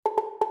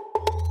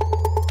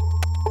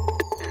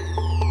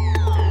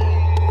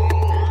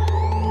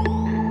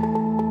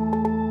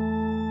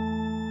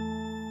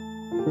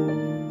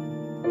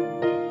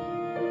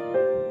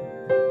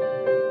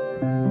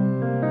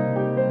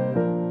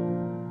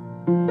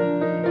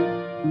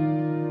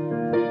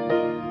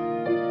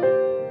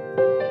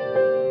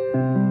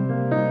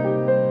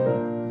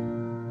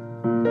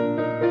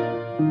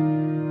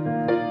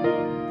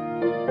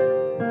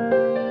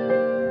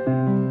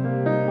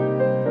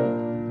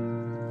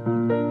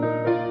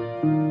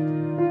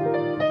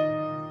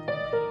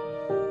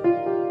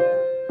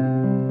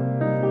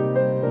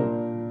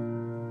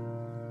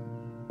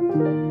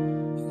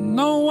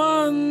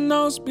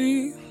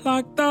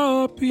like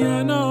the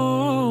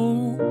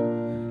piano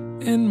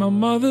in my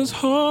mother's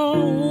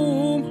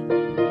home.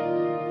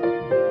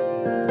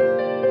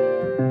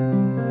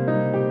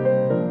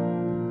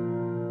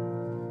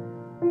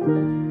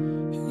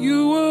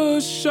 You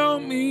would show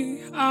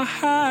me I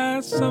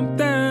had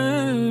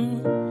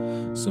something.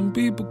 Some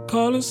people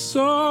call it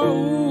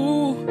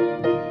soul.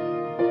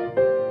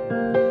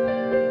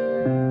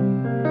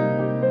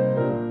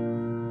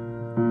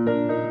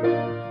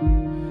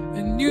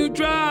 And you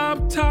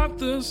dropped out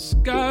the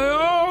sky.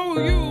 Oh,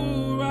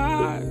 you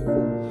arrived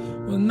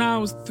when I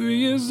was 3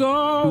 years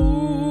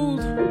old.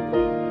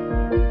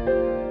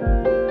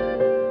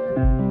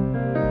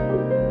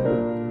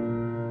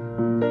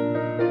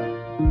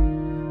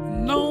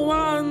 No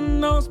one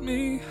knows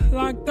me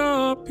like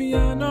the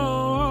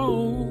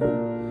piano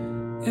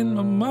in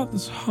my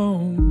mother's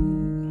home.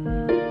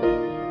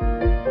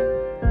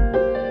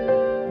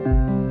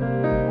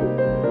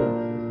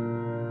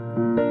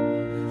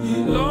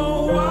 You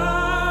know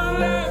I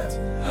left,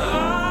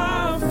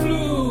 I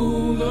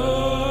flew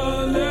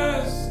the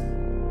nest,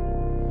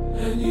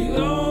 and you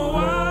know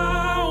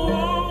I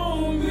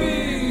won't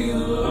be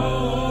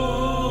alone.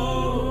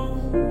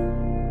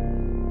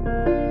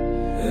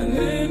 And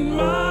in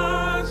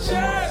my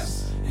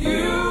chest,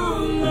 you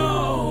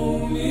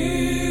know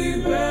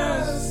me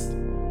best,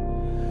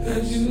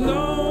 and you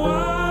know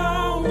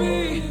I'll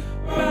be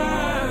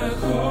back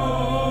home.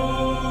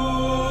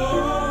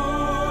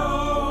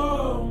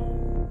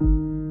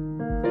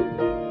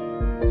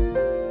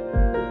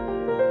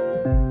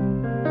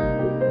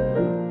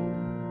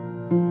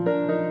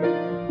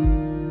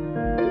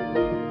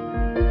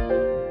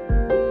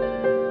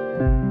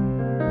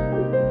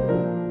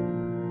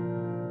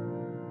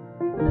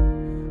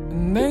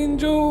 An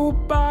angel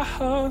by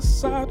her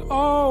side,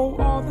 oh,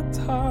 all the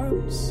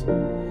times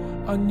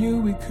I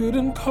knew we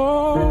couldn't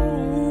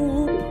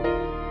cope.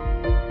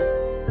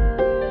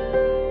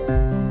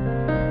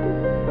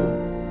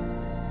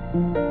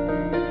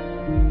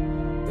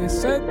 They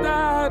said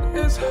that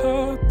is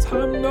her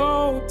time,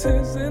 no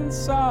tears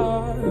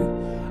inside.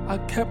 I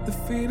kept the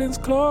feelings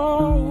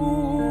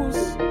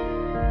close.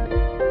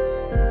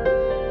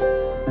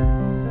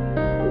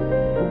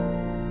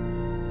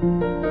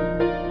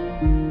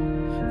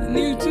 And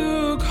you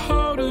took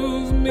hold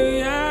of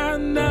me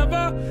and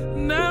never,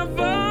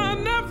 never,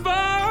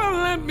 never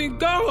let me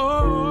go.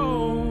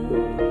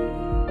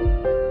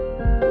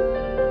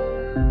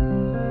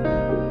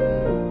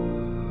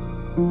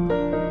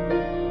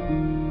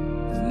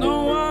 Cause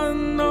no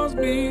one knows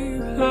me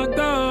like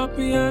the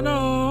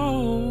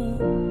piano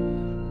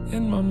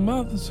in my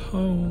mother's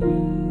home.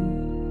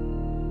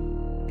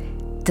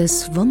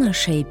 Das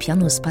wunderschöne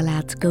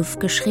Pianosballett gouf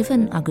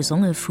geschrieben a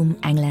gesungen vum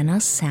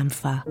Engländer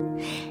Sampha.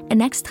 Ein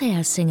extra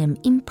aus singem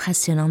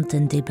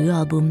impressionanten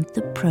Debütalbum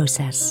The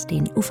Process,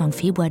 den Ufang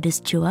Februar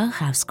des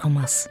Jahres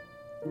rauskommers.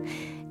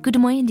 Gute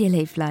Morgen, dir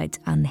Leute,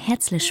 an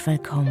herzlich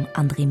willkommen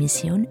an der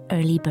Emission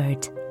Early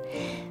Bird.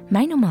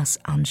 Mein Name ist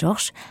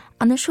George,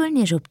 an der Schule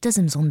nicht op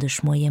diesem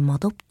Sonntag Moie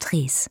mat op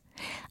Tres.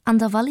 An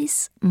der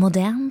Wallis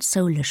modern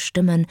soulesch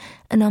Stëmmen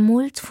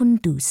ënnermoolt von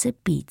douce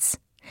Beats.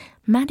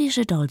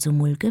 Mädget also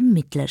mul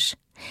gemidtlech.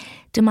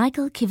 De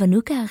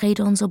Kiwanuka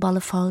redet uns op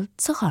alle Fall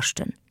zu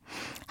rachten.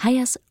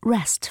 Heiers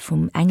Rest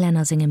vom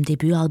Engländer singem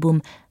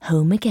Debütalbum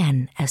Home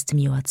Again aus dem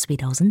Jahr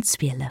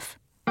 2012.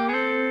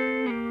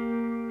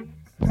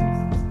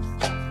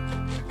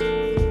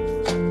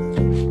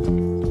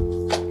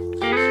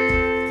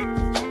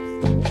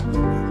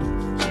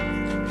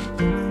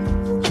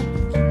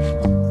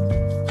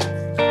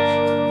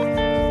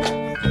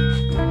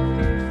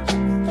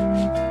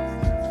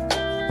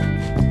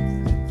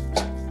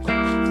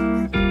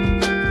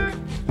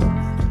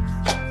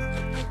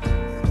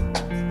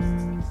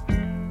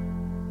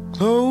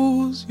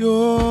 Close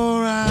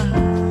your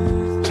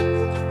eyes,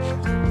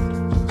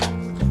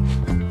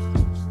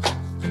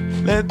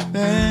 let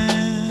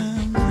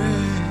them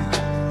rest.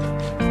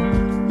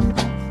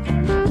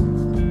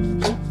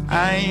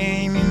 I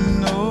ain't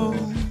in no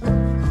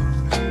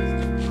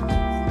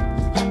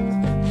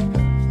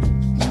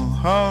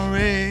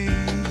hurry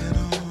at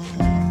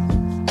all.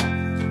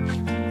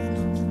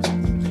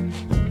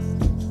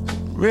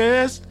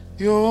 Rest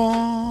your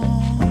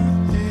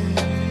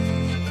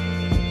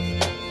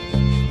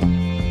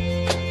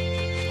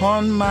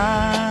on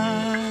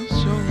my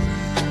shoulder,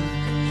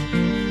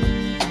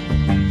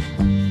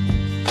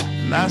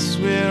 and I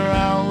swear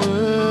I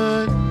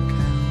would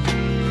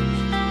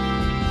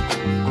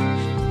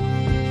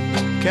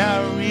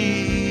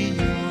carry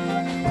you,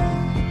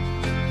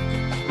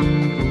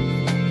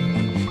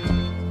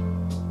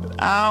 but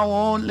I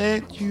won't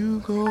let you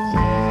go.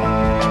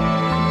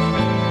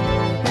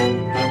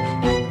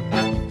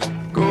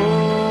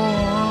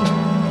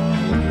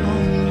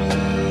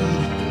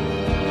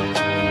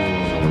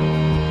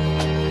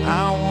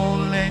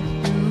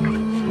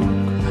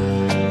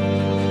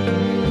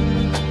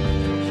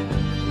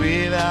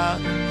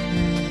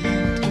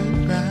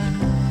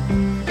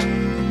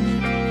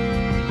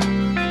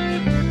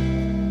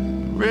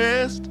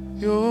 Rest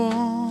your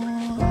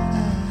hands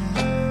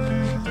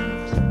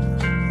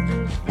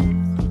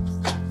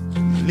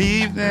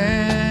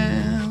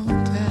them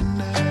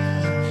tender.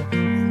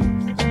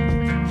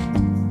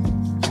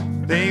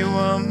 They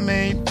were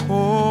made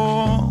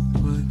for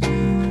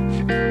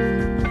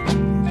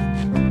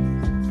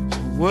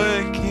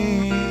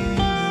working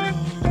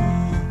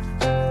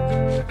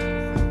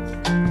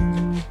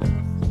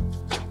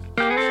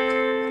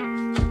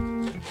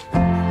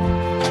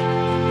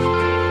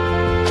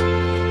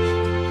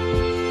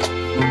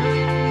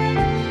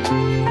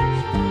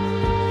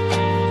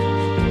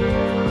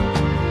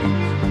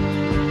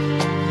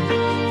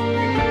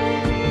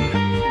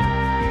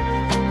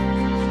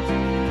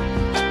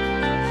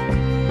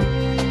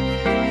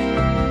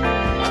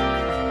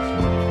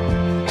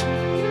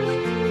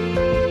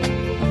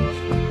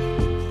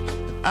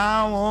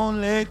I won't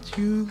let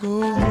you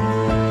go.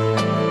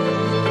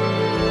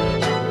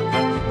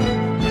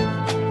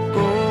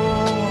 Go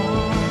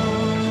on.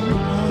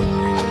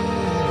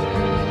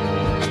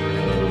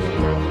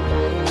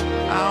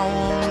 I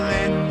won't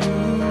let you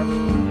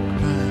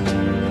cry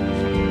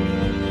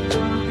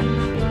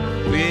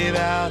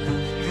without a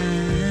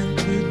hand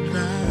to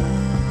cry.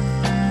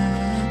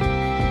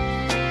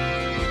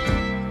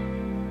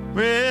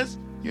 Rest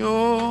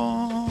your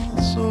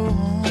soul.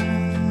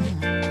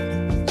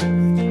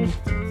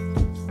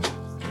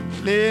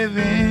 Live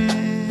in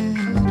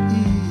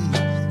peace.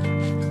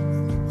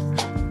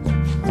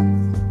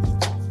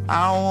 I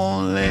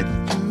won't let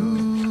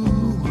you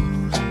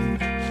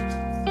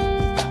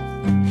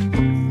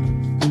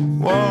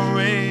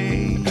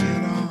worry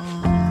at all.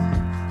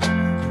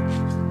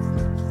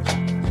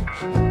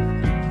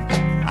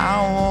 I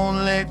won't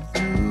let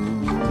you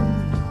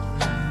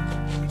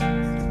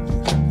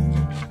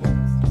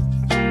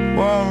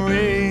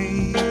worry.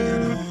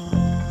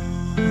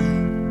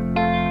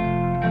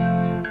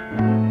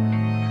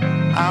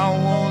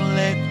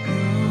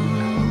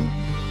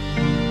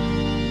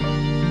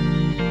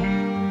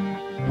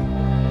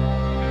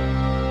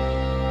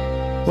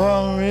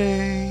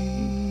 Worry.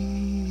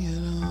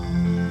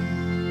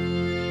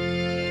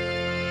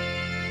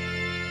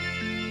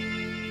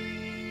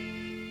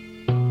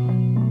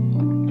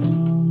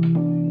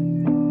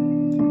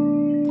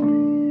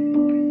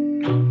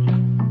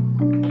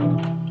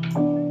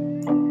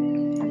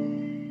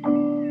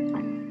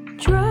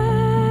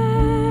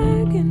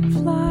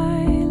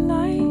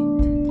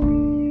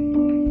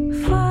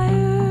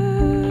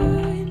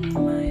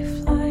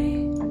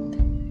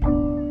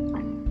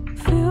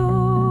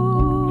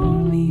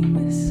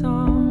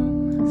 Song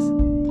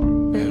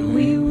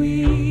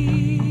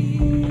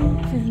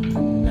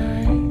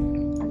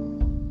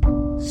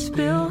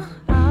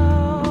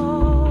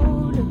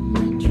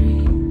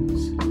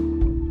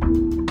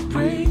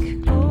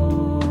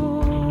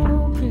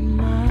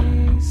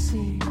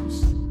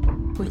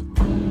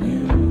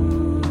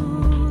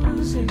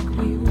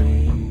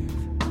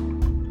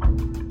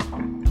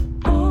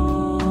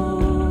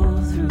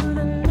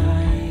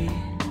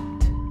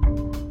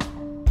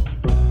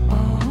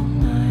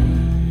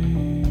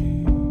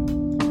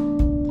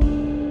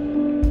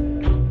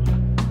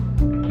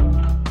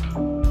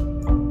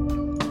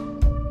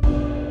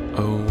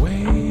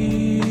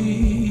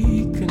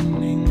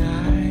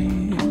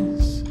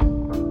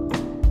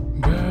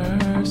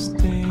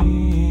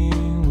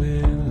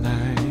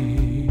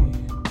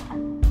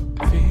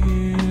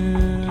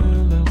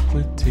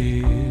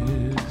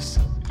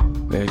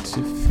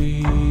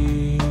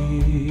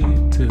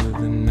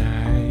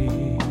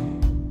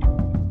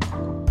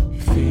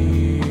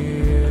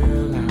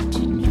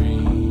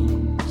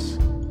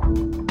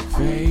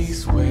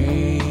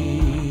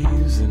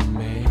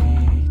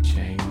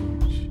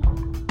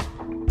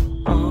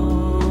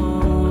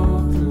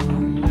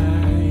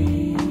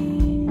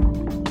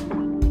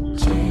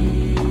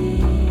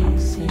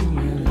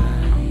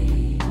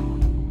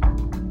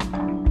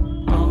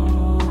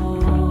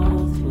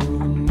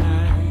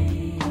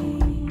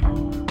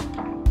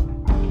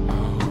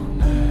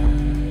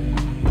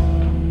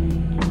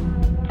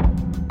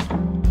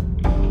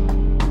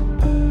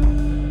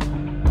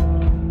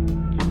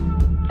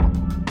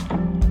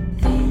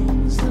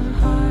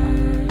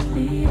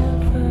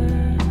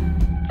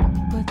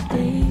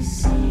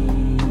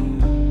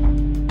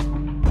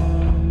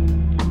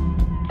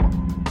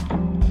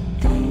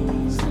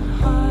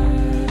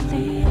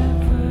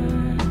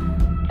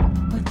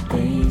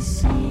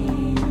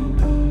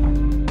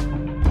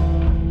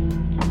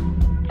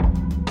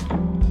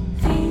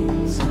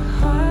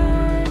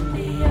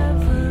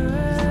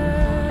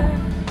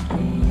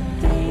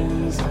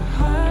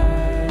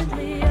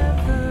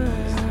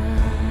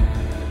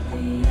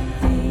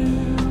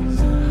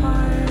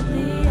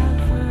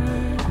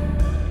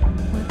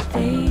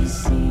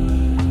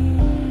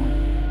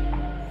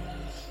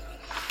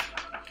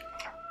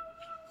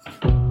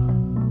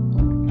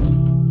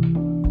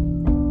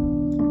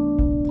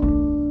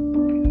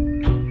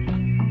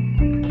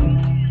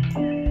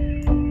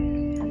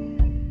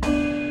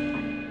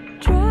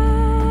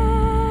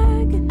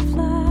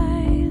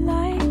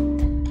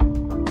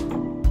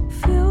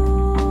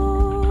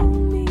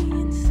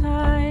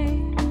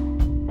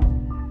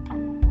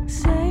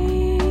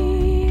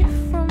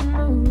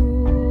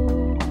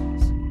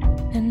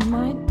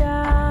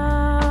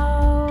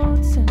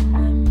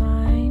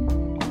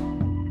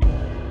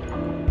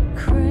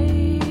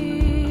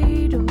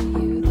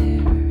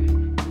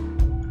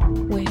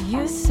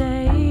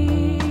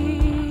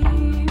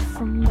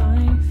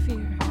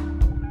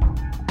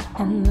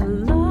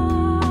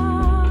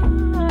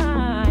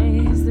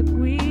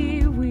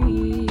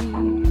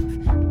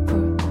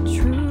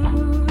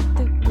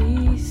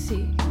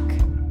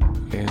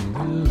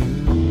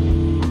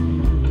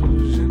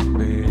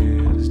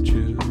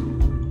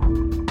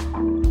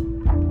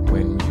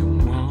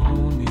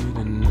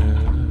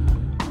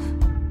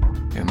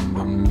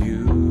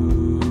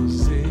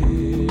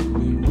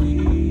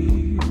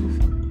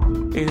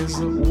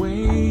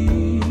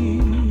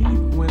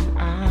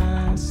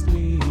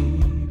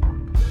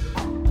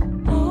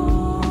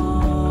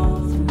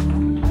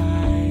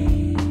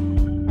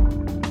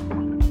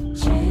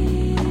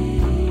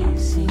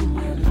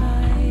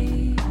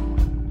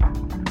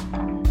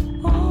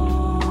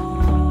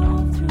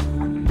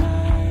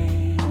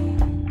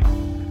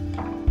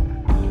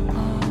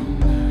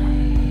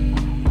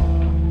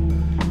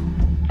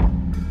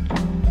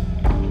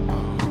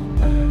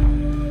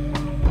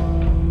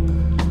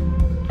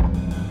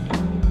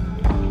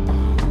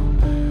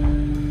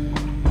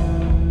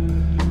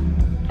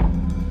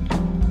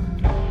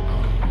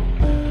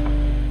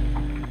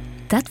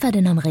Dat war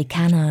den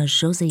Amerikaner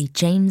José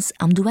James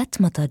am Duett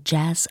mat der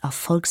Jazz- a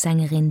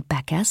Folksängerin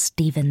Becca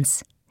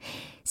Stevens.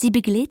 Sie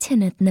begleet hin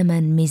net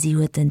nëmmen me sie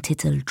huet den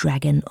Titel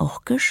Dragon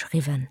och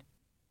geschriwen.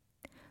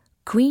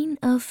 Queen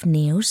of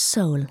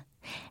Ndegéocello,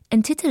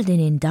 en Titel den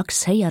en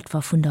Dacks héiert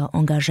war vun der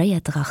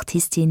engagéierter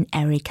Artistin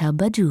Erykah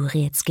Badu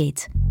reets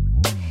geht.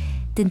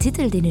 Den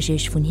Titel, den ich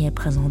euch vun hier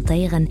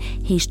präsentéieren,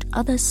 heecht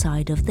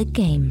Otherside of the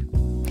Game.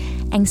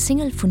 Eng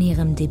Single vun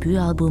ihrem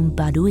Debütalbum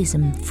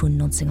Baduism vun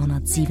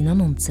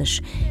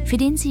 1997, fir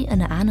den sie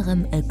ënner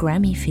anderem e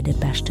Grammy fir de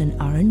besten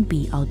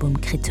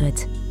R&B-Album krit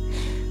huet.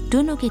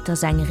 Dunno geht der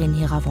Sängerin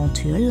hier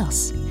Aventur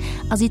lass.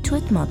 As sie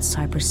tuet mat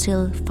Cypress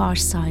Hill,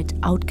 Farside,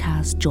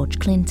 Outkast, George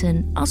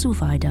Clinton, aso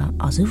weiter,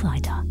 aso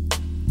weiter.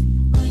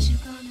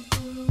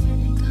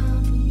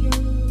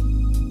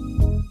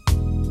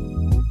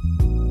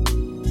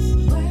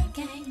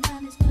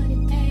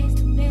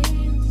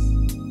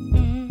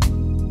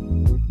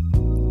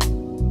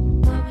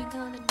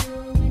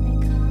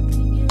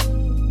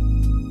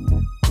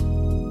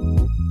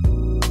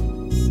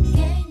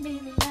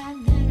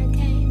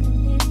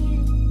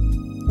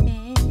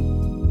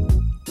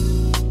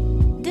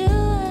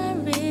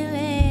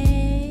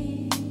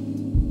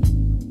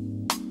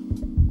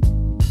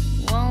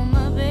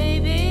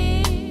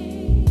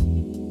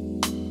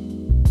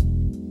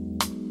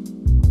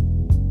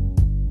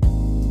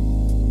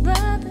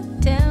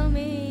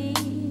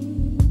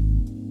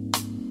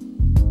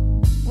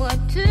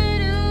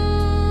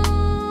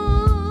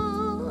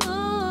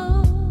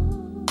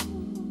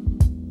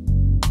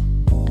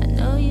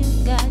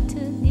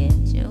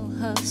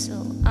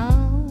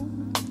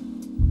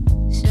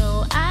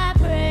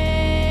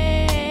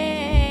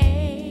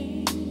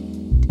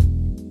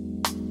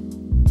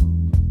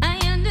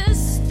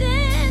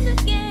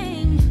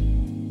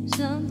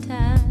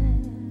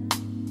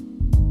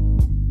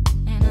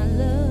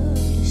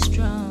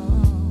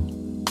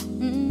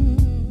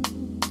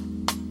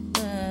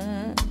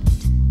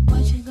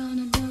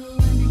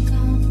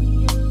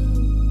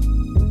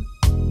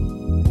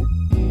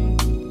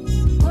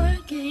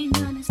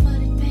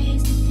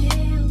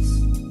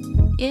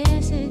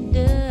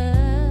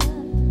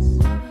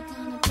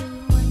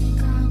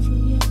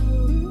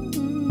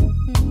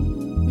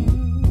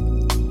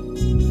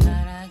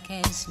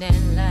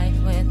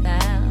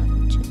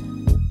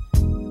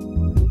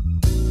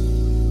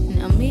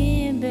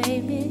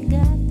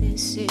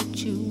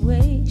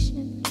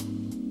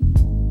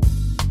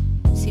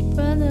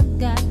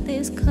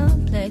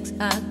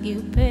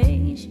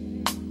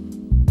 Occupation,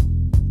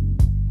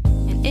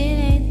 and it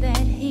ain't that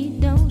he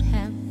don't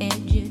have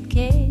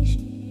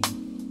education,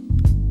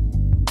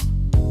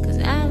 'cause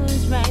I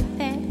was right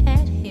there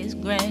at his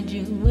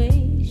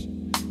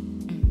graduation.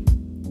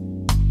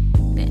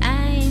 But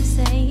I ain't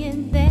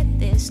saying that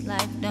this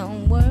life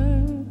don't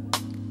work,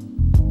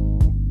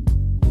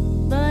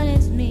 but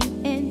it's me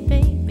and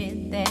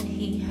baby that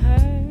he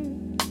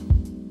hurt,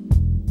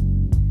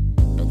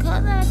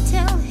 because I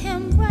tell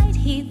him right,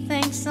 he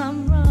thinks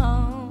I'm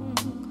wrong.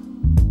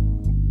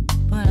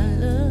 But I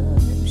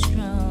love him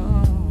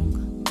strong.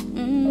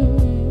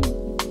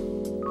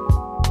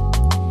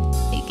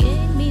 He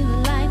gave me the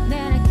life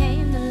that I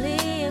came to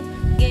live,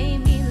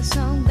 gave me the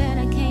song that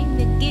I came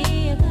to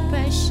give.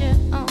 Pressure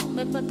on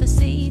me, but the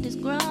seed is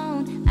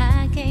grown.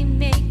 I can't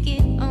make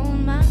it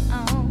on my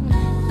own.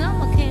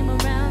 Summer came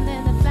around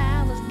and the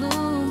flowers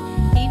bloomed.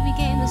 He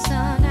became the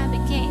sun, I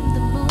became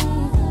the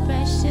moon.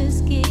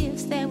 Precious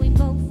gifts that we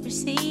both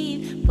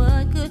received,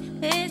 but could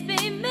this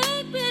be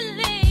make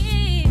believe?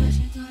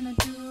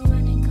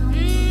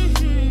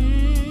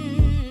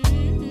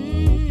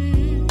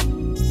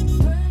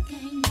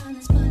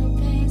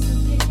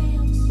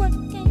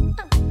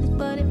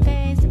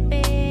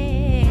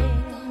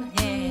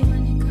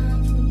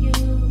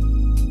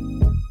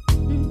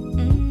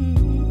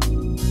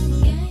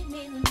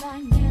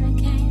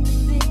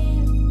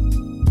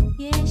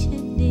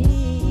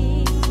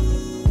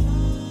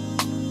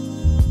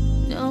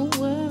 Don't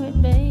worry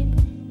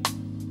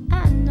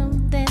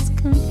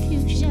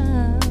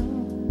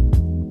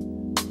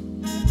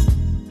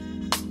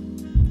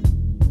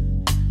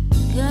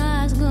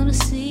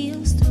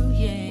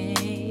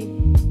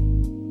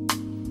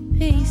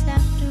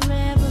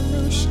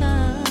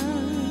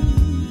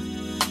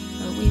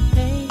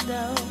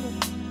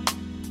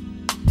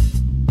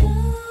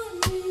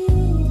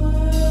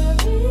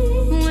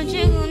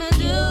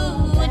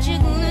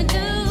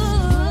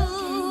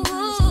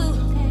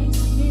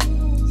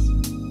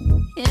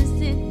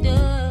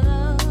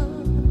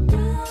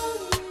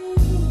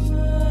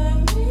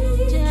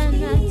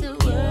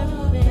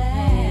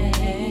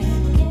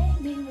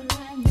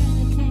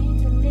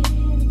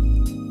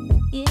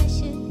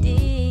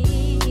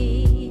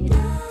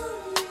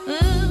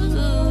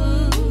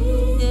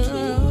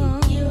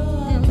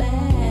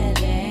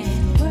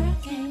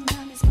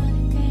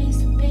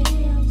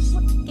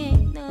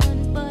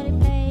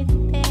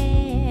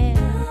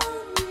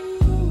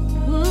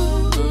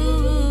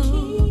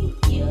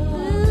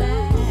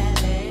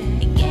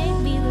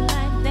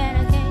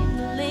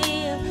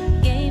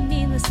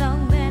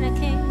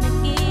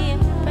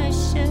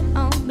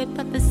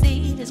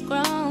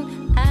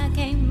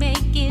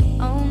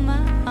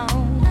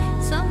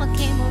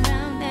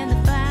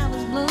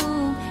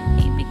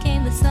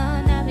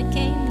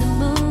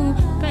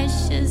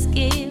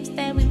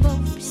that we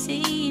both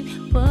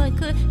receive. But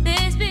could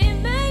this be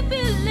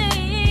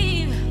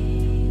make-believe?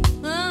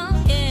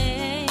 Oh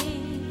yeah,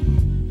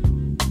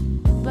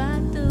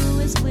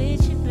 Badu is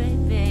with you,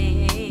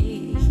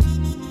 baby.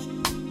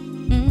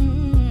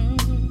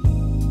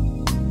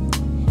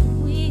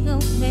 We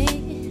gon' make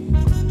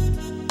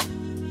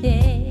it,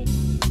 yeah.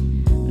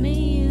 Me,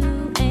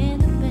 you,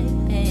 and the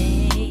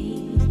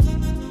baby.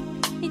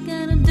 You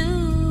gotta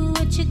do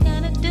what you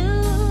gotta do.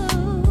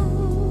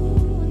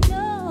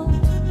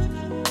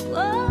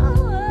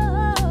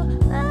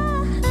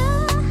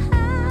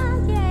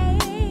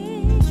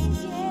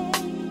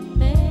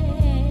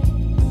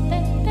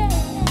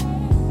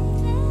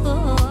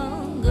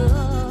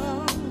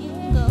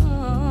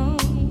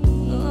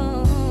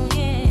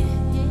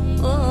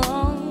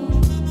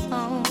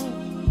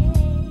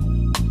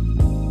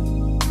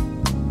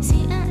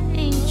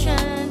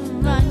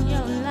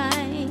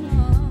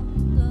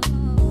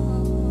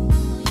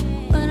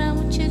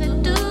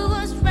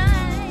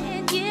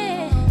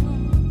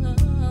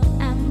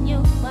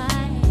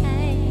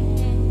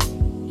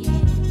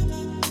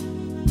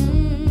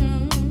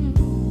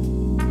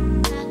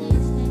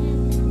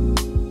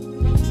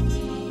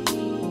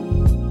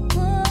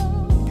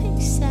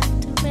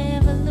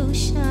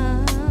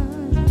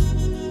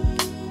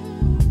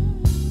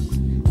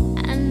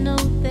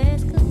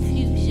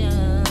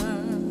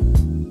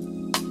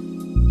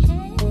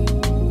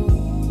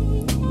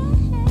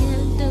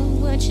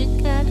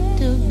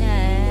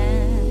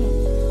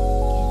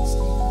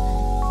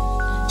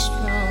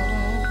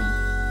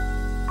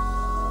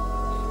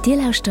 Dir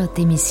lauscht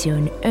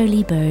d'Emissioun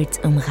Early Bird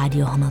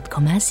Radio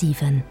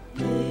 10,7.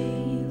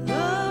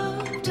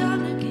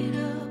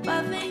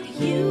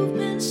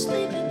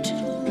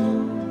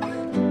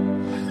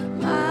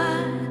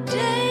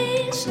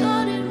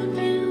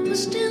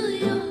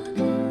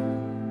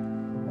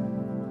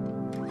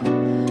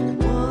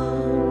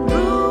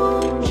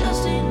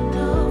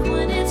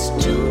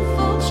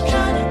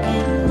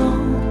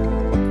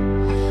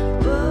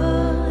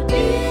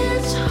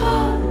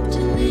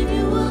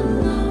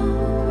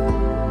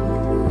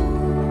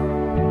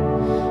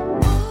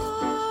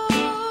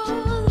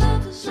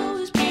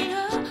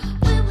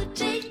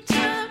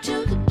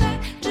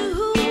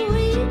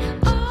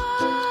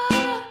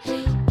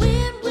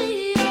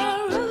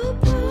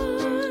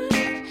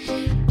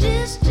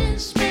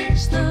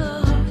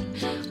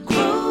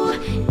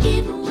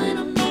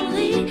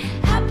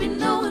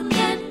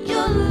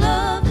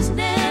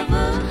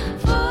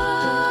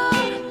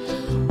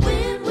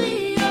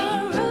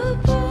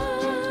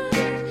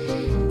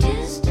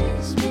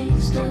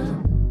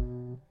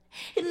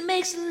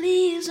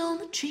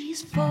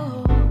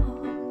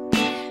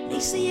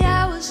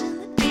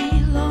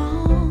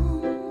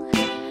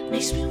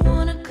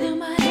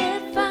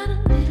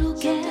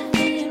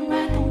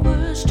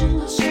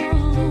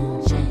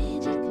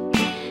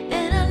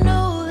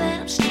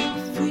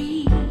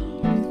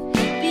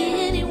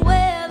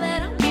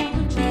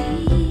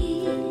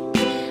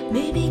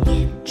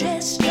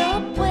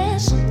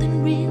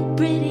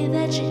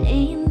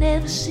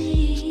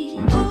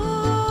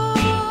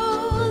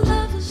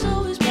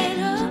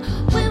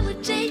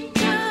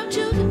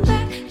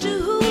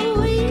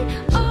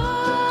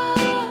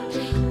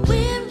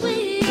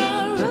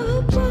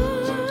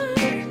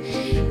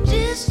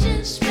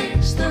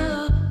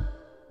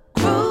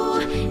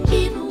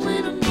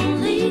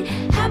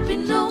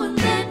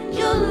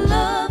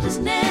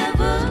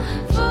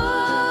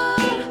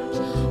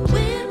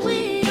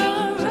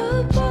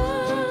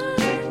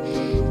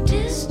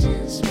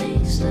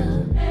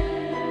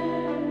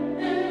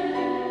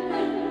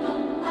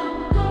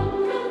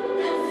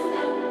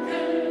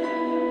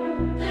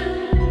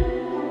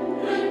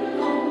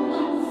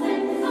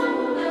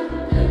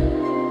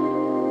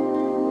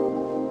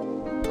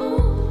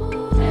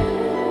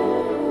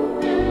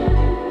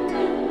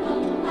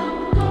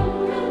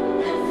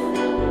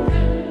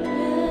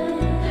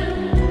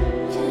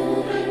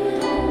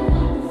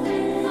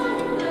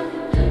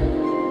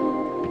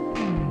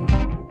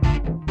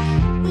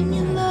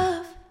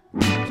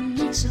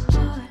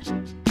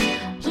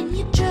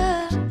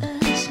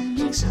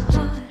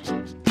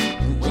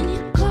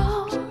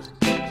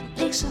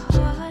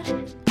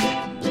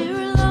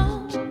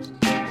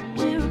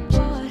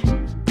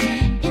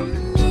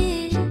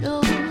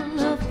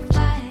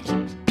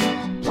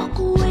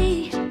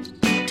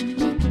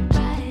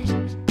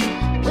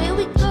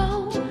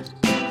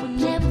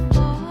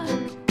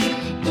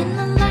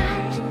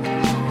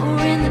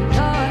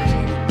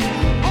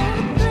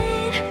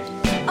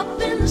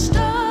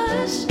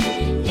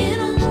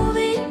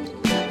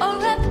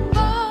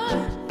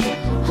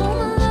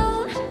 Home alone.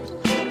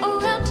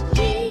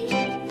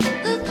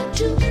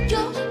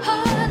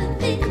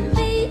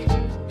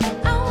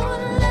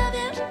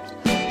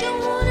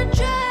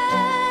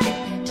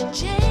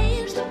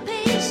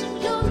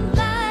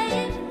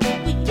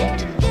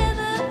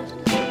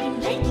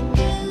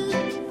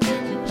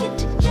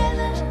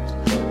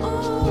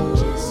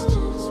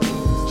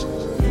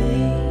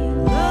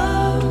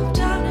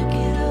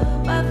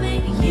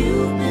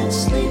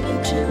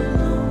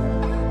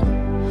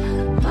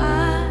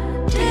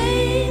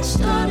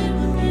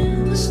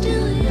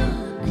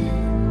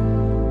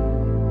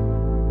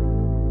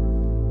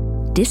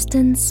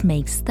 Distance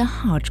makes the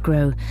heart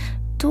grow.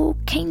 Du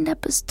kennt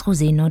etwas dran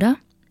sehen, oder?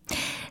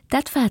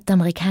 Das war die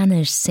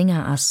amerikanische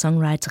Singer und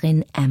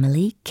Songwriterin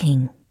Emily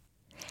King.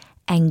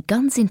 Eine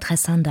ganz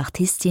interessante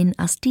Artistin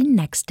als die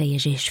nächste, die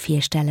ich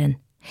vorstellen.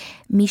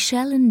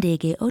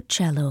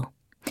 Ndegéocello.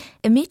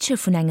 Ein Mädchen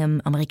von einem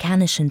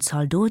amerikanischen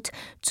Soldat,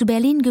 zu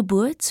Berlin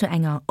geboren, zu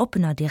einer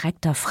offener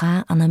direkter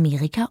Frau an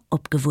Amerika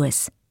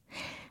abgewusst.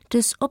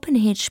 Das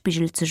Offenheit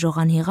spiegelt sich auch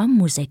an ihrer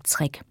Musik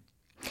zurück.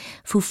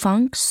 Von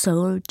Funk,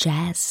 Soul,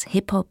 Jazz,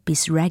 Hip-Hop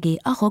bis Reggae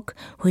und Rock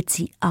hat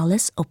sie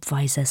alles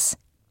abweises.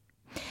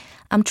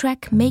 Am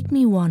Track Make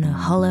Me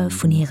Wanna Holler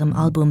von ihrem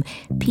Album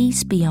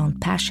Peace Beyond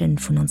Passion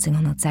von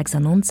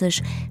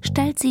 1996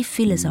 stellt sie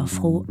vieles auf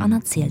froh und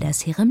erzählt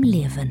aus ihrem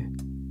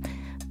Leben.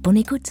 Bonne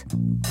écoute!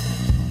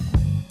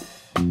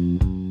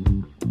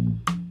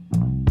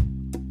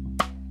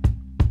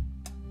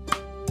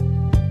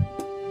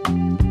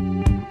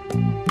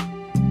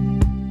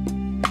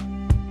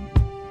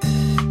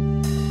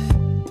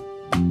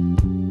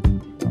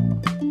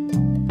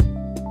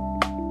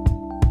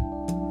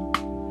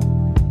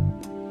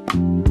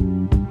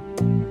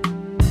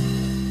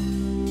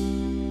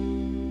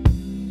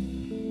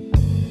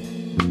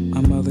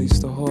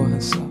 Used to whore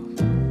herself,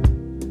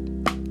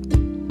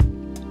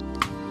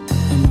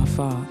 and my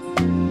father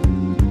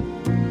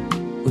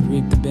would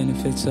reap the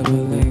benefits of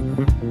her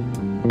labor.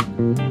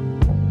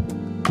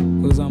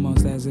 It was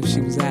almost as if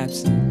she was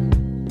absent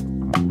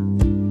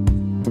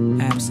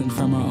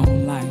from her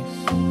own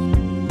life.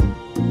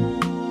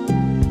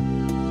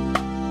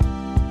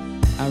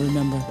 I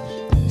remember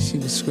she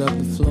would scrub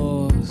the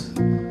floors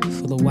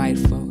for the white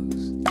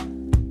folks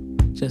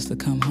just to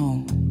come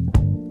home,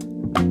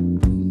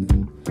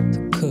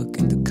 cook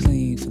and to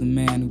clean for the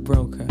man who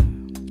broke her.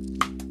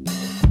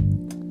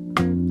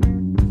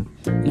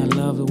 And I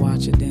love to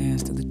watch her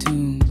dance to the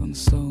tunes on the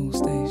soul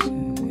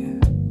station, yeah.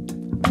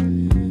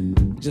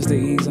 Just to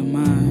ease her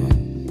mind.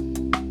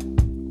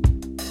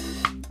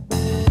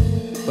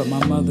 But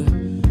my mother,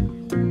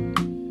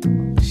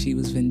 she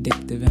was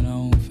vindictive in her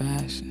own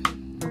fashion.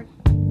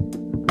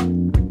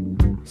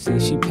 See,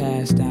 she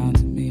passed down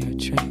to me her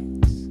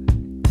traits,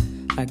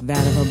 like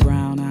that of her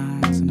brown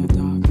eyes and her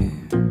dark hair.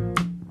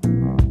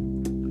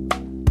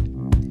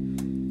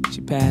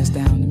 Passed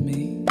down to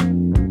me a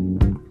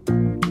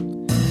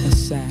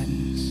sadness.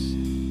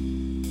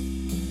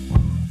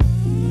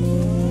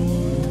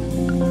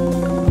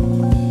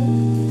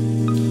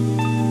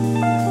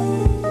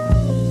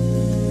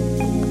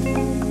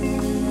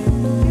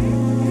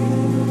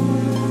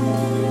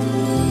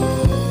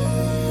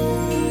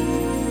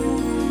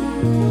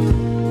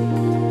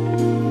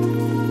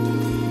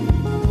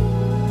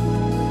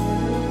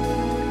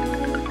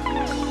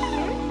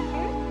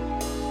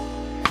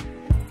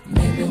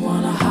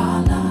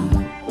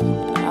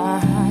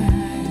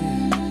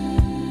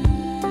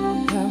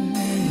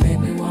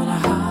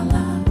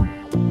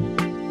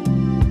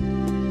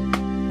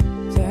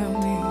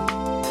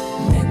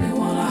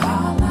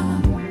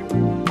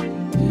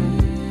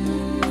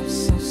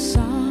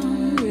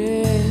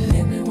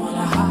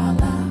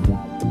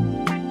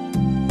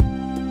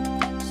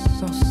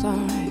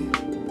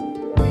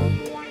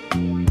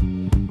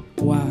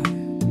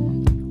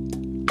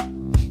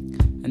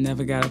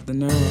 Got up the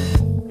nerve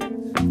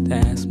to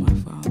ask my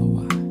father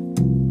why.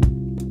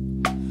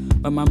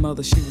 But my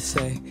mother, she would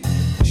say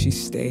she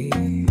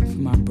stayed for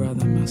my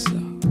brother and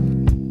myself.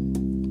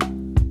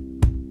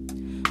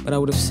 But I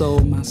would have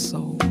sold my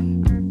soul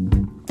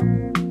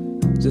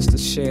just to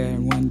share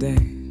in one day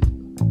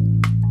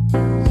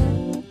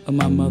of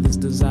my mother's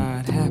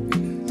desired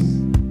happiness.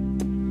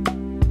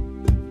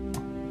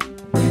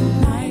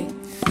 When night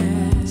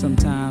fell,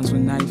 sometimes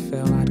when night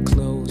fell, I'd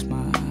close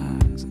my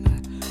eyes and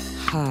I'd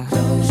hide.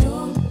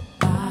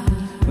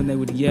 When they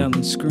would yell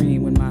and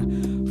scream, when my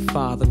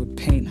father would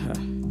paint her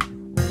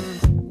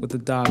with the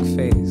dark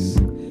face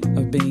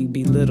of being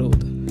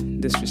belittled,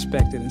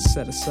 disrespected, and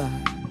set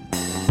aside.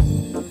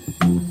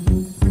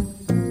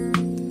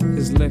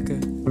 His liquor,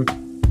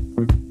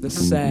 the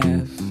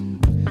salve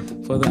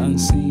for the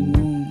unseen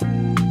wounds.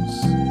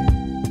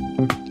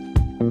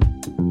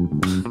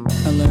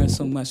 I learned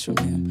so much from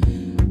him.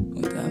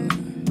 What did I learn?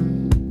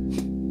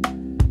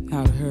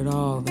 How to hurt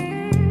all those.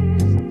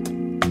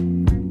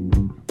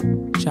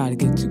 Try to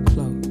get too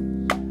close.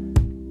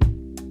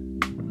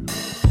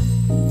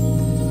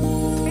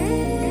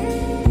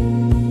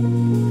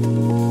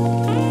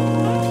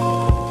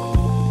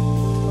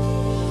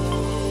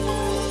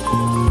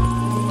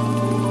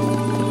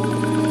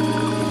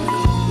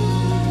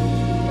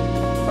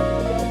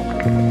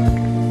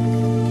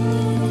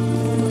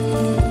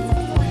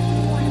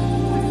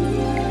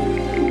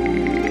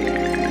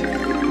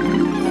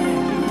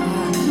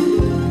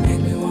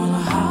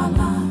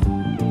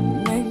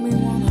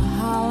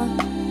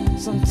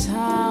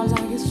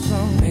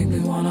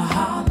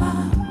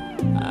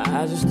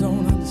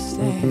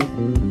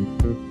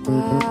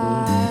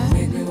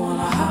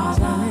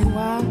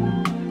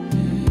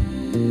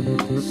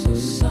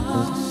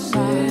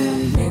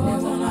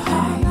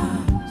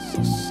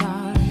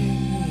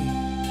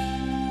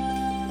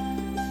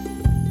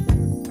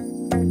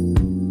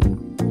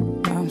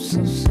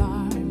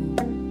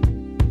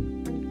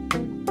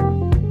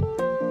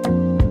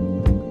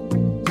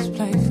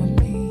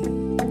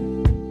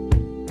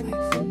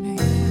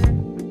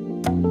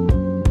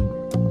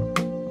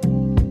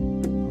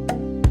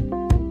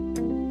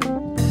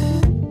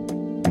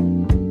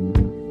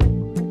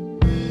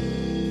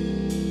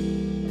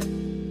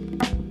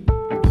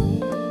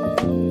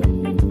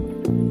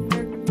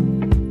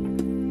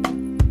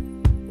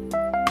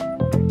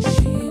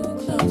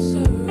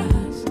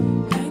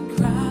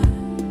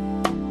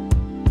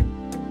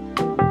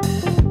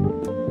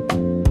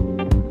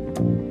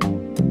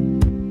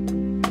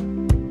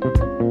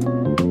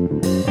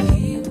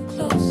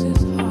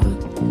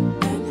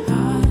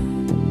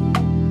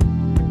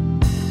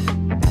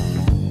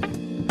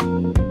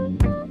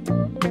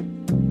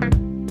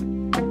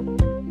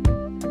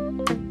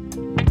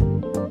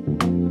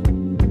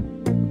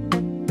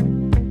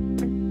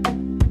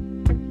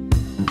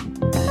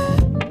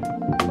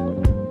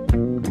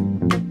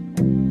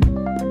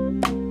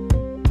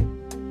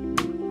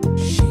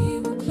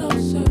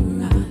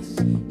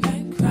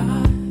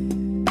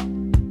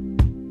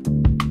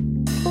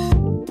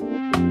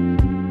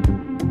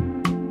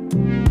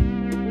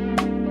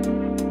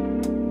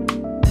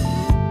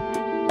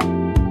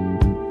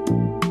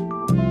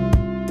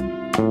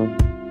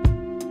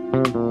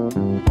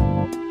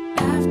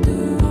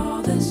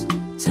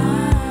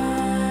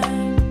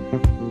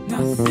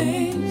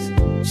 things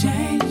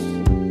change.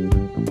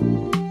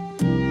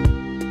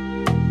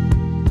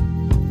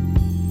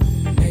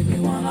 Make me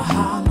wanna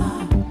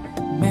holler,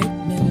 make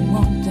me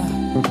wonder,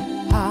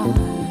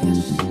 holler,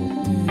 yes.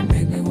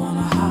 Make me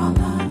wanna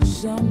holler,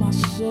 sell my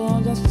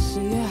soul just to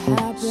see you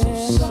happy. So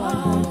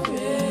sorry.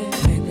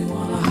 Make me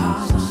wanna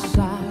holler,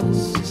 sigh.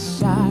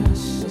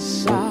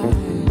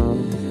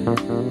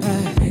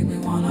 Hey, make me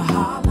wanna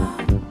holler.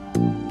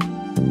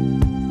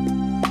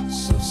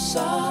 So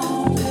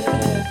sorry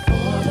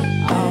for the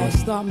pain. I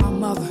always thought my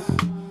mother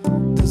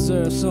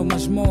deserved so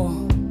much more,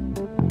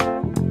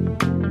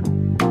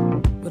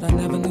 but I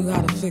never knew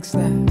how to fix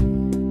that.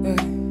 Hey.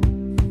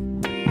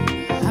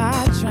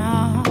 I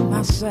drown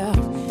myself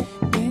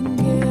in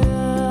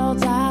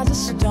guilt. I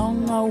just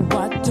don't know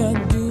what to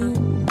do.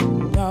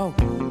 No,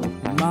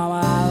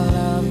 Mama, I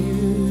love you.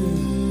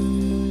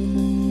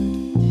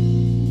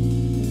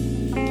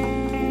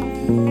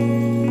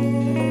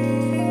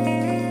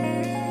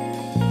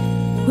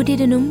 Hut Di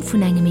den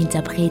vun engem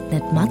Interpret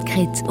net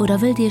matkrit oder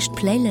wëll Dich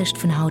d'Playlist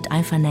vun Haut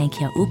einfach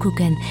enker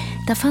okucken,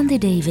 da fand Di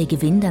déi wéi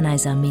gewinnt an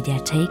eiser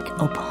Mediathek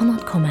op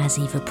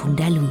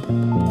 100,7.lu.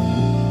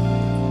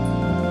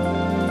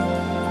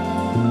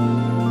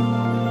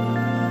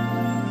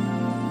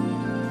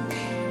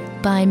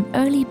 Beim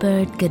Early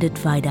Bird gëtt et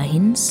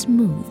weiterhin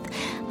smooth,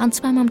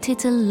 anzwar am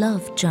Titel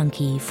Love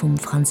Junkee vum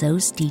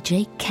Franzos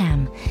DJ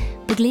Cam,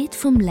 begleet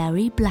vum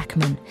Larry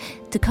Blackman,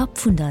 de Kap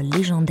vun der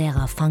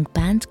legendärer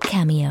Funkband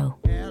Cameo.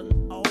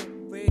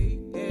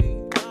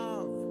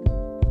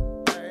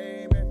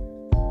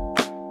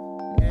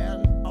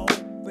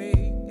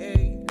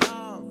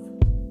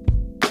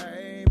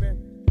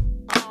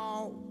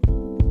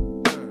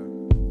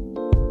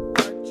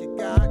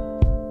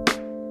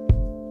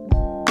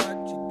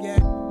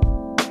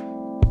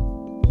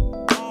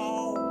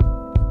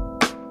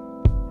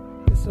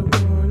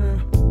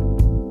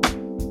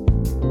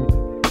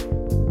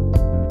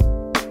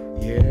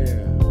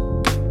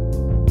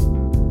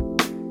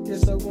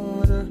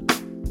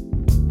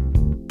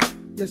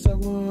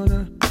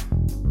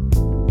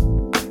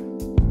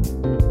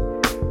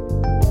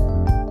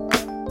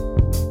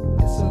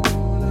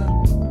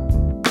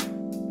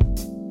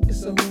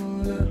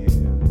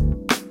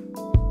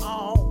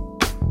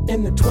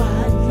 In the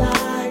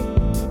twilight,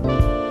 we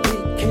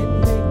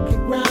can make it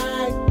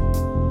right,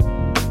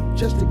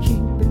 just to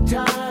keep it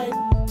tight.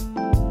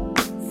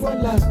 For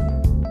love,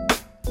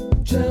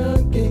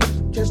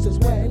 junkies just as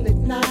well at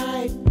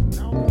night.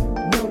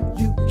 No,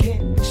 you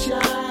can't be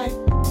shy.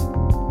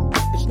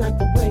 It's not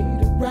the way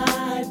to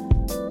ride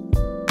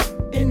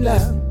in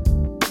love.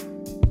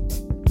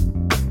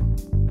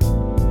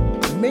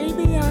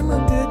 Maybe I'm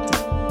addicted,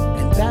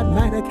 and that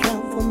might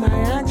account for my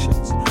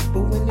actions.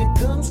 But when it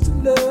comes to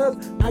love,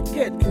 I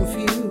get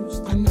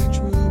confused. A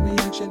natural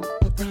reaction,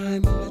 a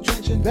primal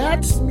attraction.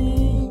 That's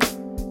me,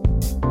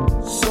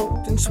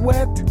 soaked in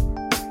sweat.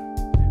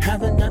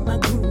 Haven't got my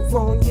groove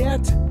on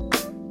yet,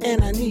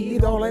 and I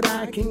need all that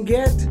I can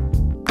get.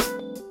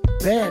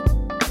 Bet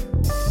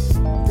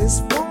this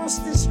force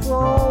is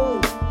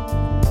strong,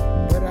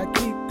 but I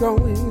keep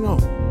going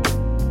on.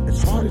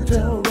 It's hard to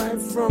tell right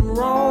from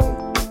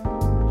wrong.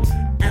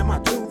 Am I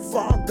too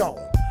far gone?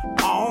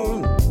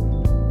 On.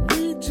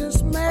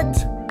 Just met,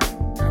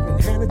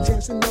 haven't had a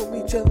chance to know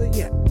each other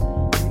yet.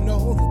 You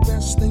know the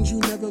best things you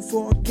never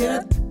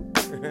forget.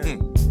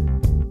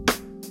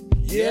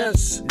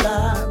 Yes,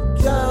 love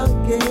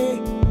junkie,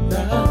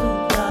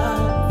 love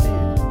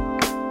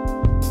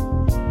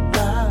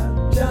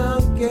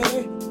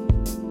junkie,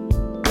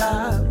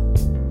 love.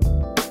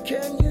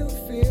 Can you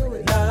feel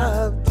it?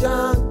 Love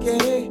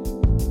junkie,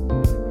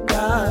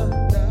 love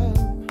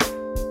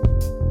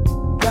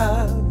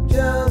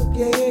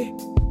junkie,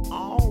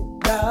 oh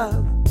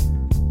love.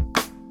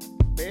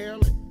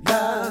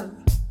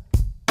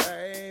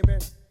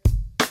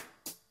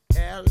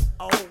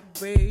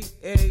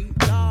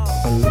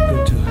 I look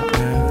into her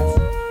eyes,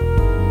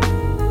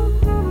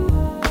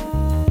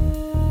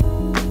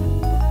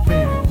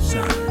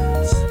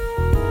 fantasize.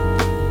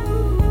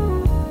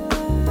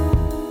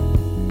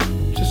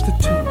 Just the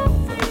two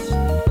of us,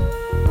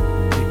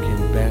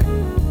 kicking back,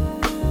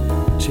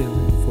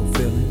 chilling,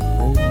 fulfilling,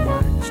 old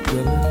minds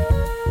drilling.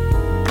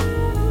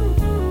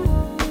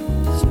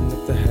 Send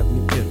up the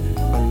heavenly gift.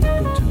 I look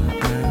into her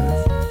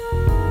eyes,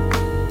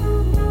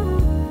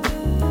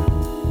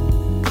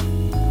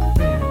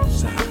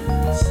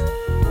 fantasize.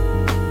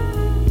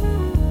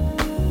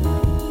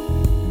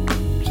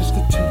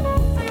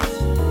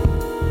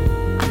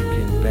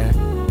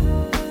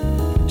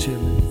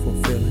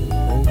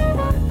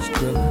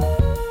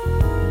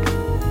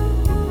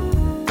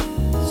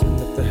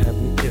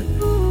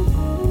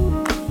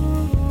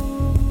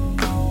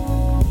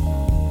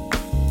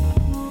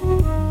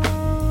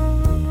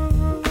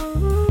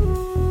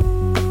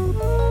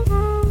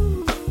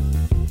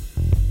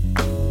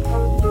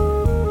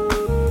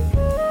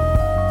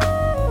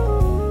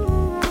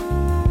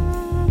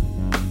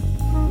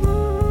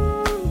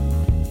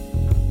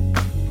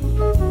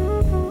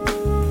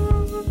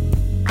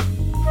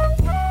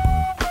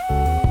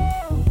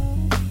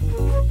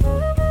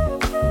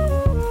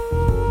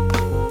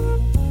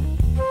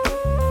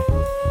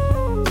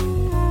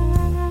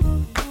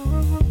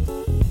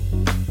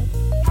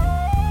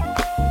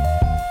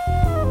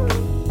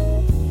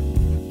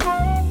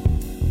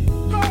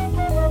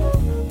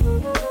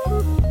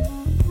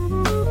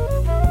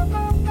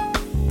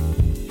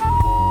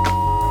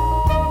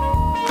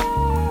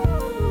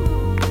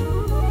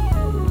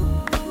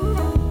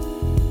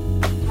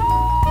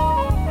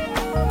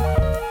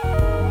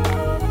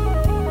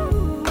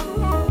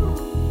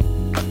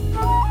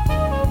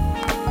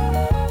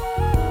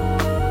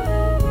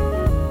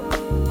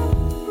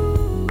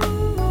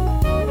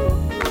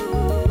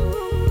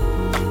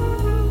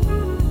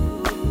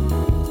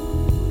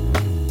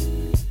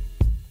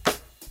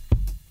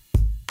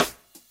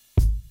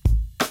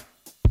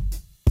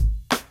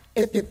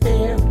 If you're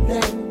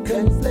feeling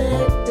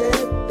conflicted,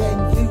 then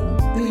you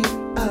be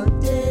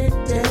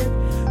addicted.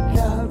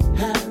 Love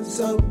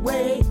has a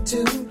way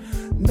to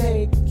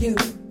make you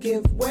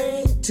give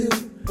way to.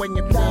 When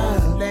you're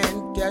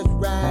feeling just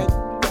right,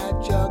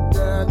 got your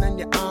girl in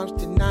your arms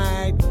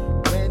tonight.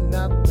 When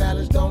the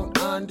fellas don't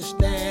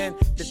understand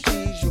that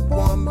she's your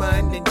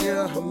woman and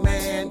you're her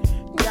man.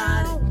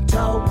 Got it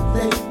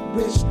totally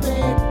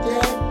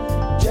restricted.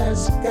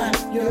 Just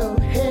got your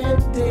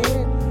head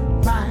in.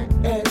 Might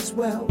as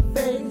well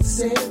face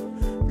it.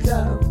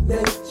 Love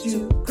makes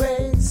you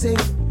crazy.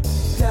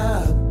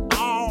 Love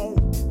on.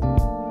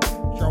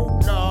 Your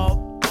love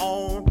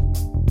on.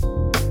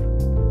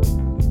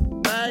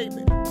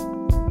 Baby.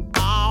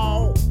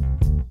 On.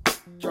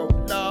 Your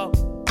love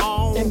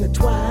on. In the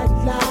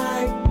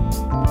twilight,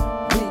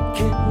 we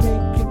can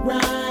make it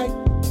right.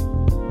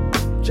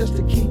 Just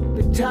to keep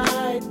it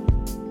tight.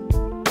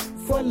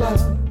 For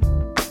love.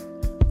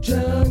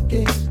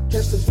 Junkies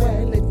just as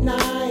well at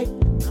night.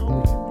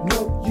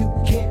 No, you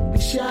can't be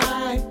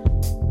shy.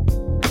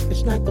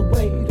 It's not the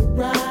way to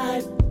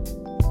ride.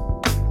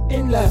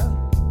 In love.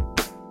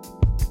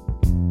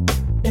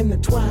 In the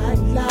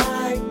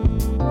twilight,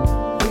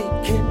 we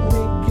can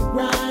make it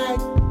right.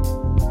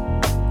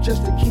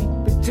 Just to keep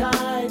it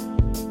tight.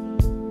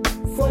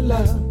 For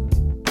love.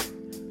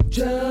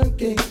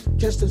 Junkies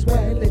just as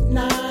well at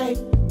night.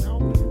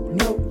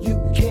 No, you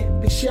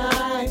can't be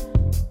shy.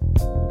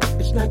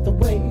 It's not the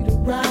way to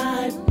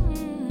ride.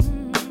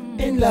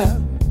 In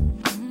love.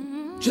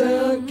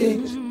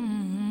 Junkies.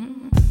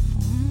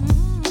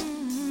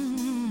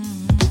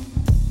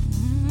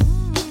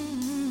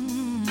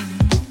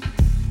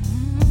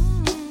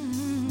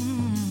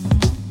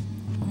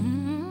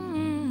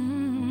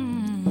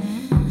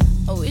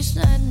 I wish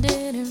I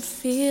didn't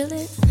feel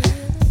it.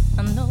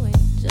 I know it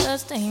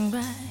just ain't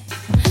right,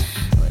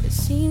 but it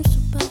seems to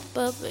pop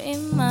up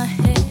in my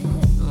head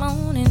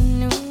morning,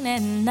 noon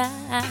and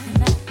night.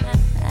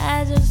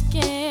 I just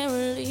can't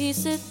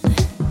release it.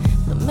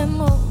 The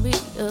memory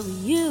of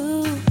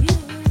you.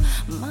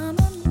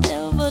 Mama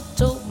never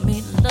told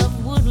me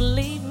love would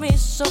leave me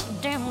so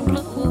damn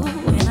blue.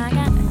 And I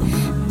got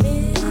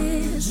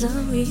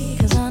misery,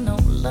 cause I know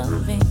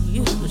loving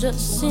you's a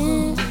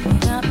sin. You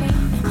got me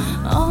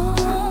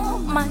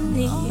on my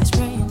knees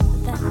praying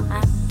that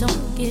I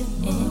don't give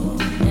in.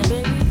 And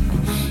baby,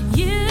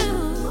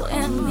 you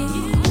and me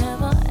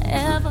never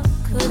ever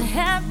could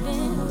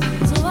happen.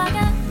 So I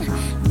got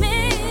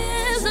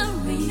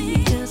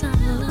misery, cause I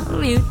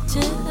love you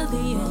till the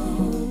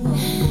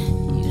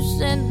end. You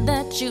said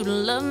that you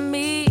love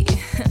me,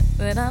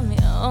 but I'm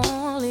the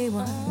only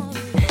one.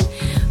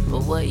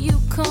 But what you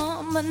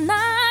call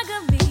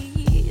monogamy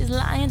is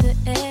lying to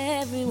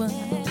everyone.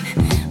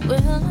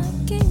 Well, I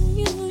gave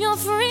you your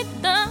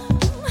freedom,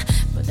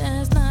 but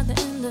that's not the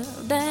end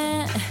of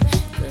that.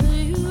 Cause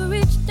you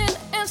reached in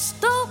and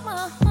stole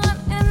my heart,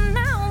 and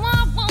now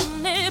I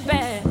want it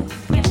back.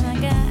 And I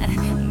got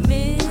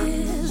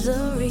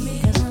misery,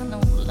 cause I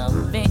know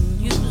loving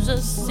you's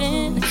a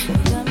sin. You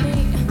got me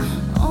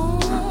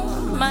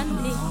on my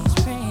knees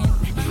praying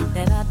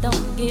that I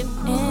don't give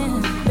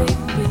in,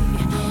 baby.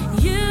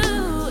 You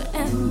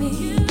and me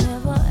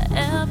never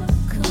ever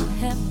could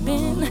have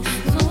been.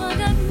 So I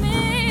got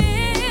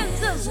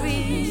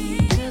misery,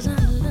 cause I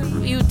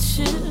love you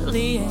till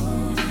the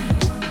end.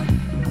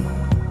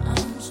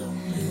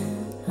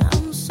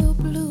 I'm so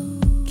blue,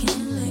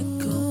 can't let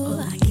go,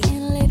 I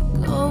can't let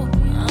go.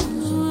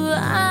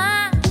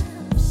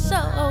 I'm so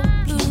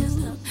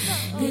blue,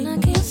 and I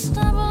can't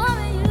stop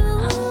loving you.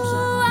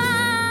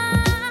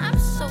 I'm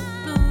so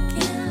blue,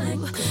 can't let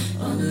go,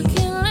 and I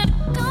can't let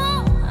go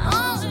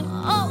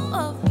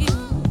of you.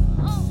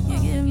 You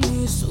give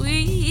me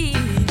sweet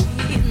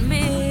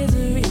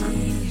misery,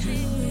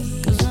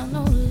 cause I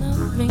know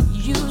loving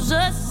you's a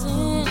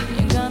sin.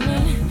 You got me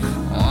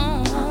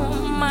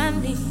on my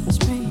knees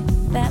praying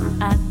that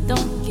I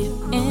don't give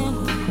in,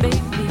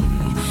 baby.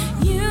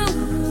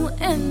 You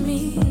and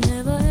me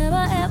never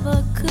ever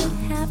ever could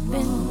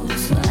happen.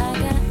 So I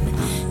got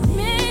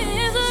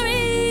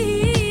misery,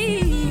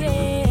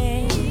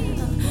 yeah.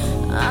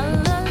 I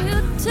love you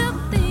till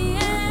the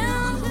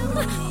end.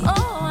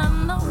 Oh, I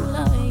know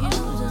loving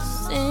you's a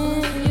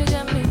sin. You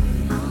got me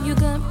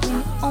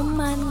on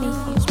my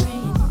knees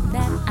praying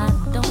that I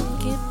don't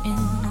give in.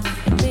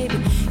 And baby,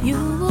 you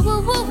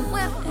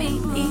with me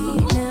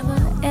never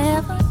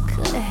ever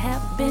could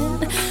have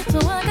been. So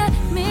I got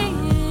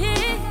misery.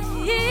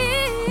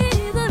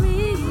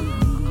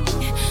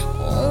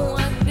 Oh, I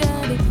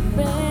got it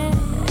bad,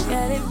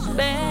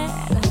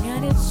 I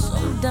got it so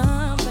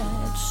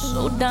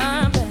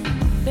darn bad,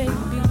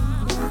 baby.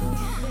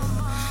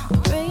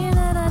 Praying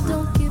that I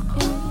don't give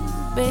in,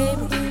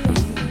 baby.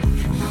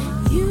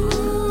 You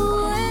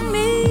and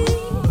me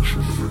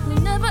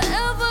never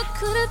ever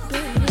could have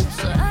been.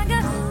 So I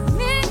got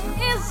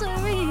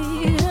misery,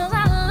 cause I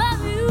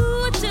love you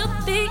till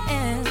the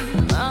end.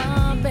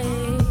 Oh,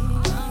 babe.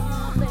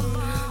 Oh,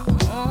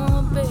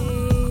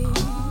 babe.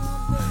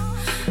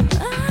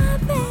 Oh,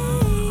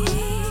 babe.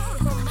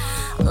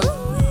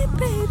 Oh,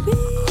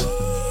 baby.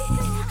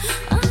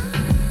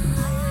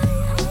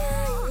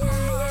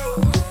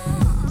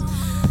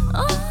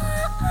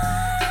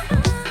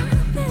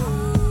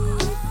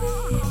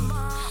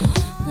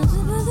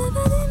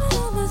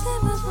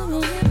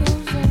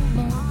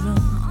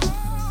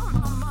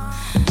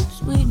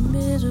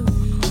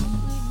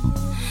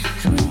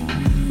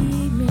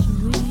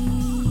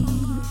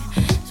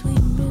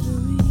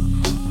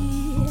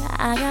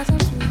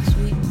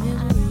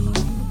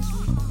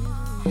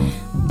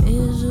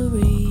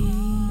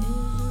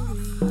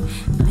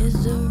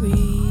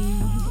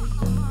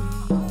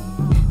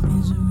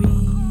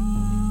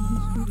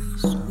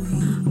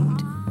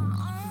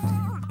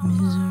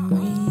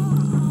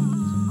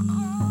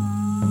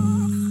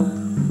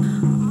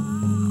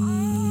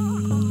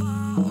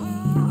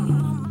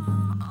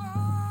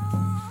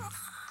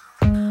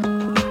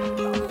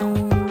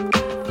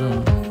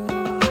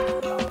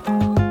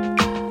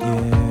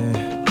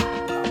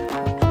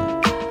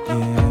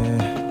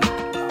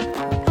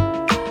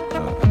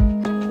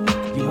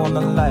 want a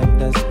life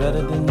that's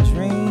better than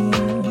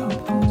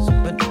dreams,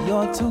 but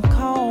you're too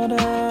caught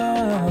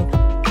up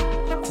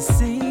to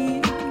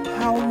see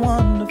how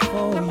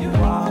wonderful you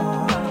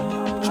are.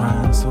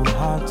 Trying so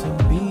hard to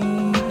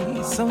be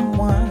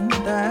someone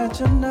that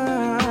you're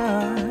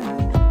not.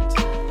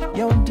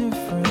 You're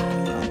different.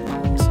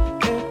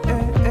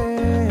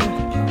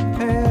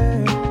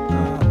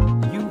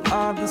 You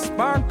are the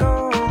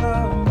sparkle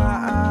of my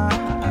eye,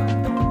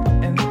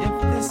 and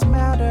if this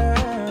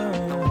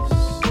matters,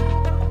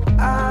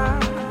 I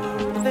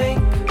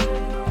think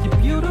you're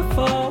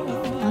beautiful,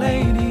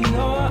 lady.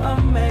 You're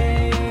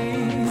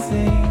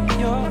amazing.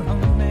 You're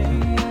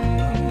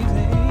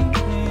amazing.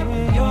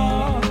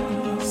 You're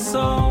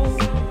so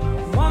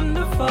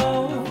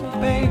wonderful,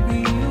 baby.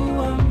 You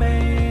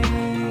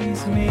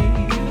amaze me.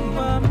 You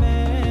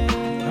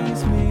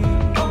amaze me.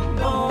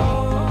 Oh,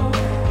 oh,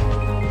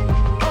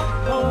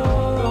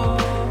 oh,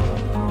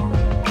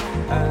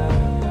 oh.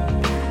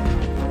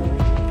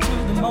 To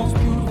the most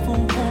beautiful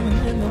woman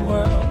in the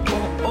world.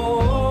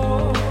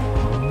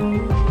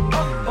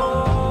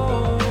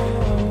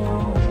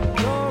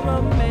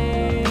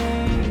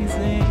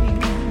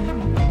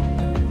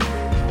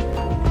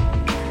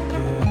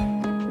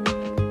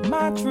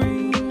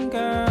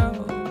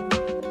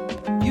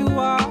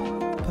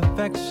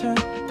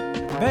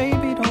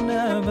 Baby, don't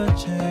ever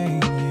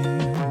change.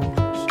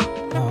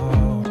 No.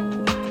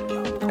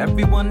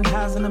 Everyone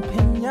has an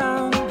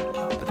opinion,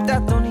 but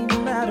that don't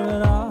even matter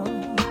at all.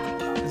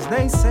 Cause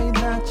they say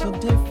that you're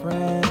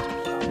different,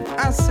 and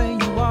I say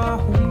you are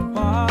who you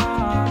are.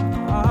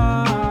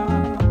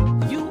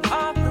 You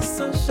are the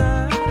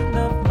sunshine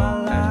of my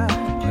life,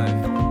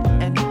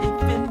 and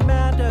if it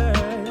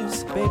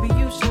matters, baby,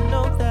 you should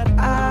know that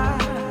I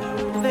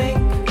think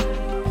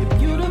you're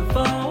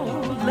beautiful,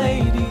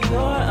 lady.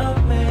 You're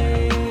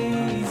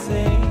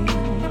amazing,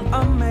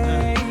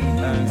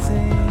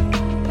 amazing.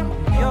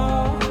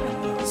 You're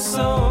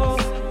so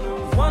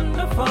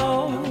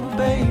wonderful,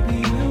 baby.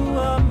 You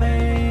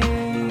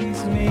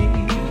amaze me.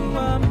 You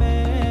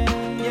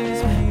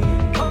amaze me.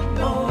 Oh,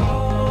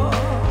 oh,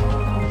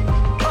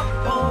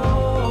 oh,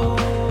 oh,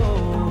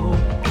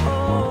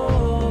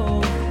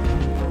 oh.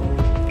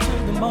 To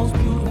the most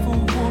beautiful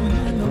woman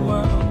in the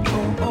world.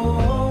 Oh,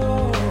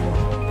 oh,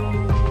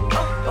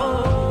 oh,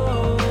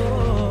 oh.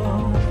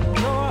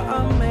 You're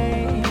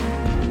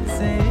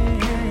amazing.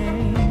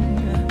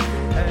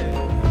 Hey.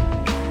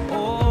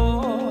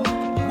 Oh,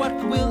 what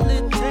will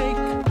it take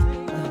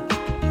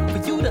for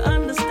you to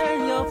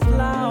understand your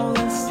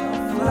flawless,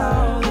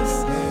 flawless?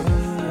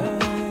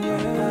 You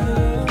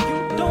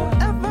don't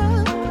ever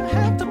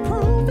have to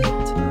prove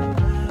it,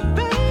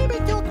 baby.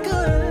 You're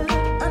good.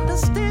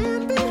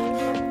 Understand me,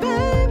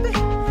 baby.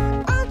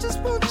 I just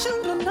want you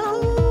to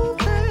know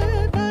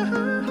that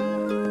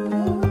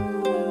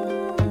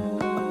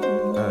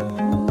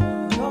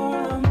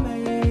you're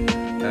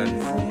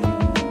amazing,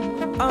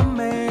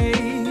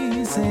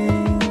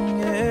 amazing.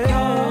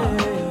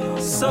 Yeah.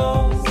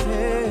 So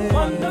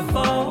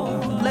wonderful,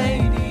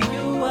 lady.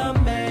 You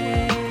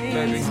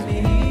amaze me.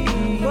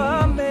 You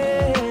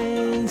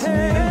amaze me.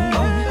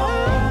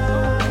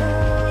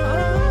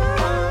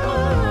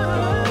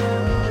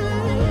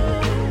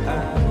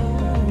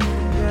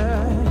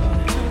 Yeah.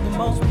 To the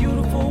most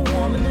beautiful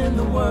woman in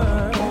the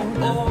world.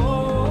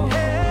 Oh,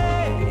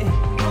 hey,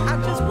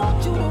 I just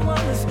want you to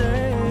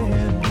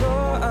understand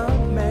you're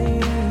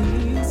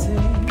amazing.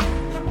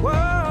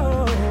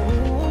 Whoa,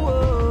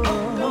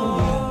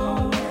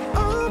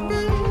 oh,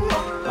 baby,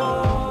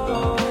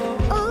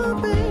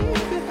 oh, baby.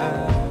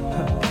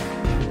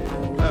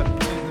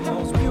 To the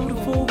most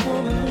beautiful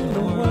woman in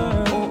the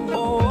world.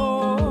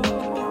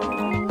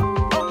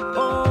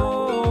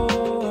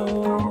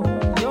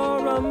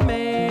 You're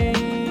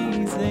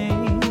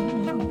amazing.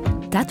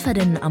 Dat war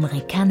den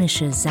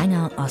amerikanische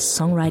Sänger als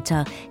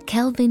Songwriter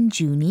Calvin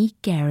Joonie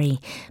Gary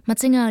mat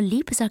senger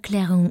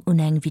Liebeserklärung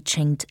uneng wie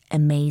schenkt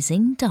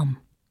Amazing Dom.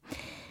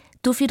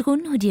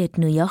 Dofirrun huet et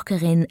New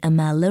Yorkerin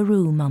Amel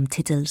am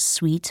Titel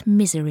Sweet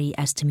Misery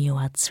aus dem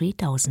Joar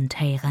 2000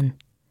 heieren.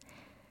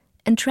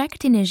 En Track,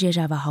 den ich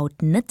awer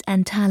haut net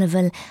enthalen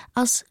will,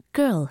 als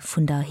Girl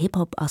vun der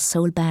Hip-Hop as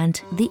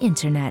Soulband The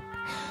Internet.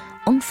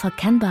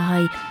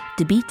 Unverkennbarheit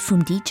de Beat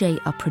vum DJ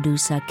a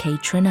Producer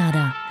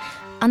Kaytranada.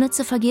 An net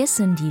ze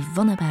vergessen die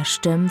wunderbar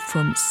Stimme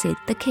vum Sid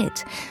the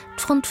Kid,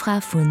 d'Frontfrau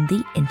vun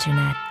The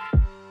Internet.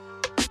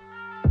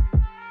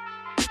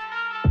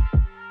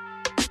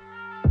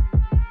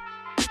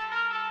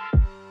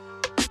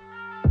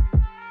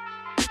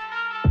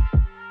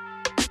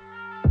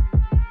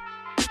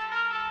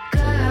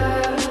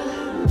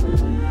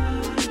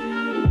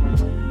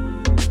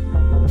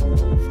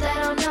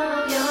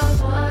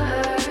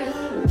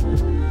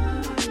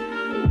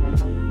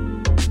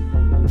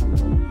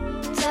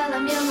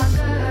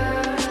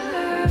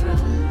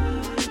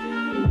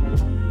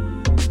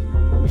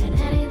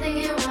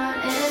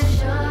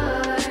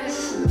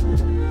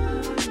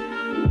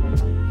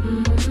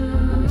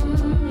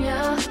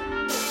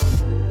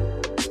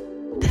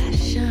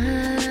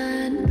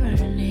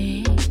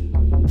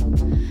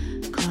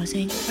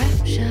 causing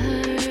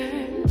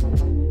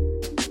rapture.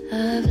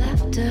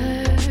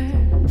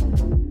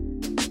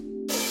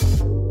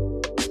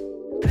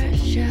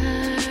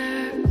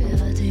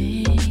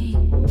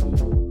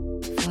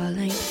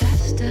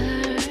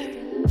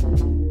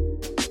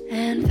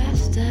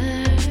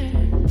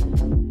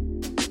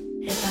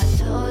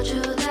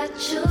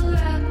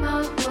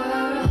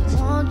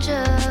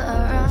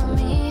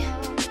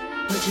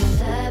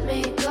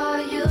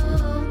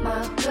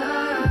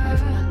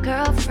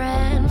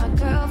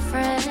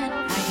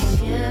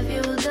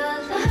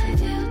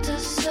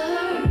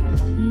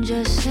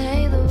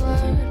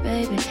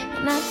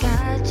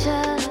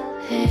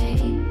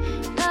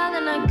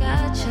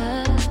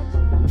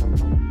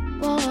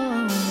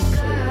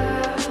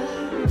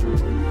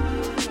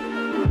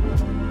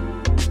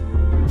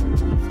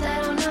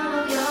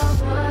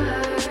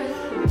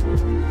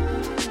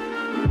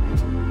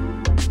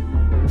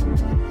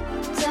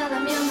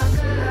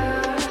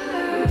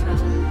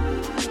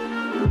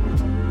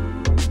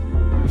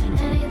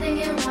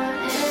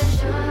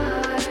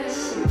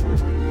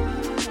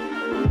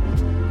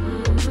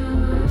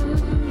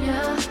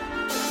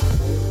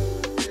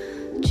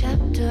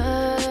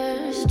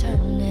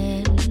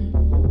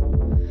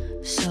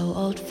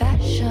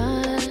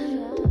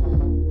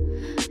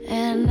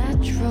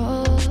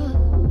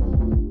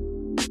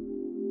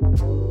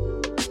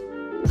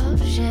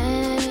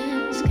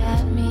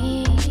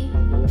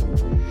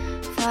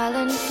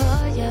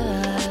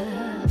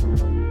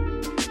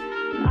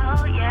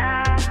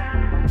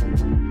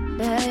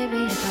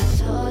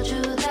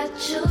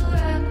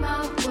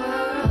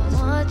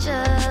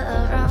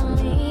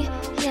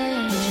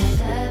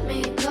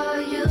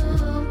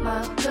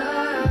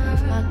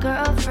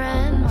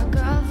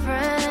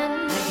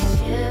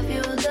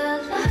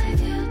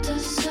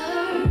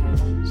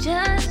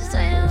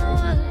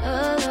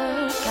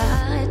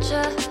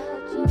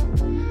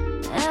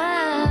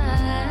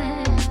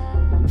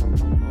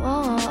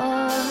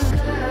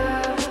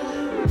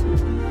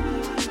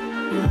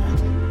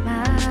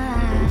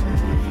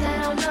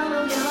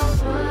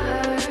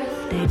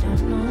 they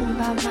don't know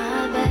about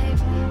my baby,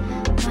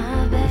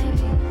 my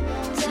baby.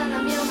 Tell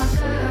them you're my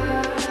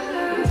girl,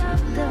 tell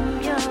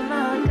them you're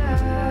my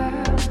girl,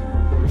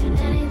 and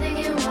anything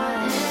you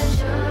want is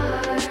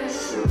yours,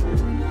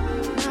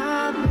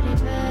 my pretty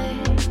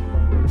baby.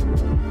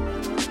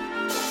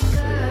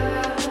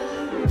 Girl,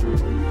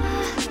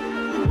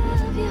 I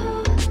love you,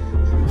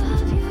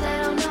 they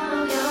don't know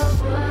your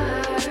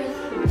worth,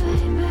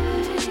 baby.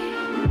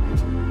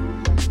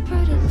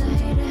 Pretty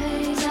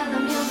lady, tell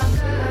them you're my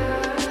girl,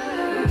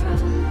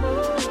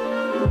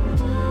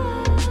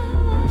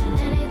 and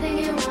anything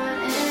you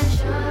want is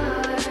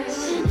yours,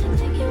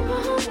 anything you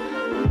want,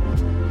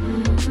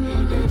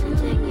 and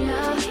anything you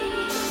need.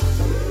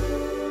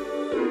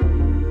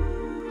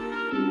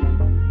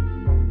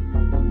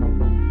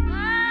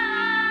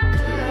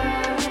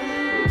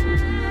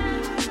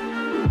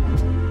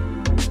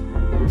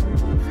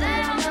 They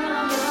don't know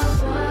your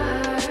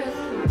worth,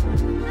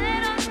 they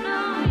don't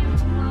know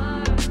your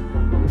worth.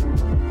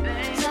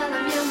 Tell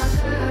them you're my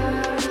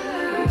girl,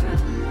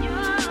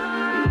 you're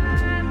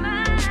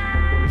mine.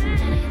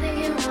 Anything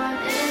you want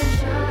is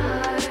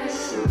yours,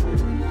 it's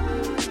yours,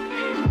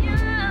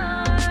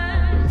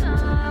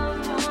 oh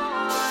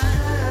boy.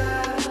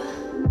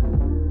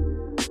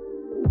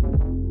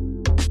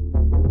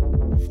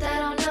 If they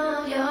don't know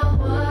your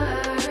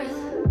worth,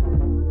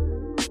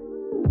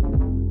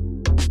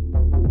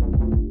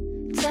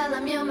 tell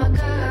them you're my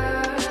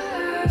girl,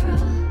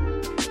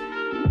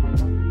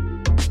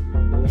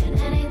 and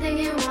anything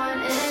you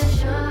want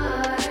is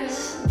yours.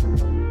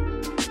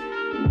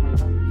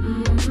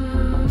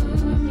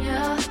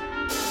 Yeah.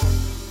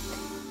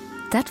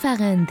 Dat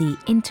waren die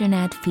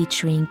Internet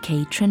featuring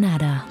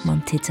Kaytranada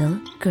mam Titel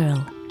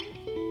Girl.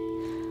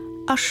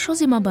 Ach schon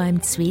immer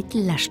beim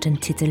zweetlächten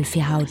Titel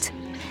fir Haut.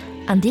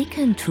 An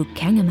deken vu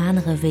kegem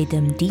andere wéi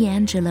dem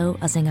Ndegéocello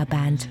as enger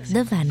Band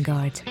The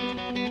Vanguard.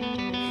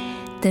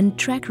 Den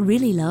Track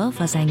Really Love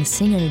was eng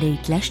Single déi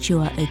lächt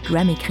Joer e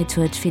Grammy krit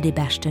huet fir de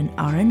besten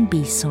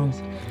R&B-Song.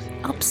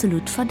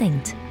 Absolut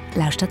verdingt.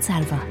 Lauscht dat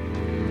selber.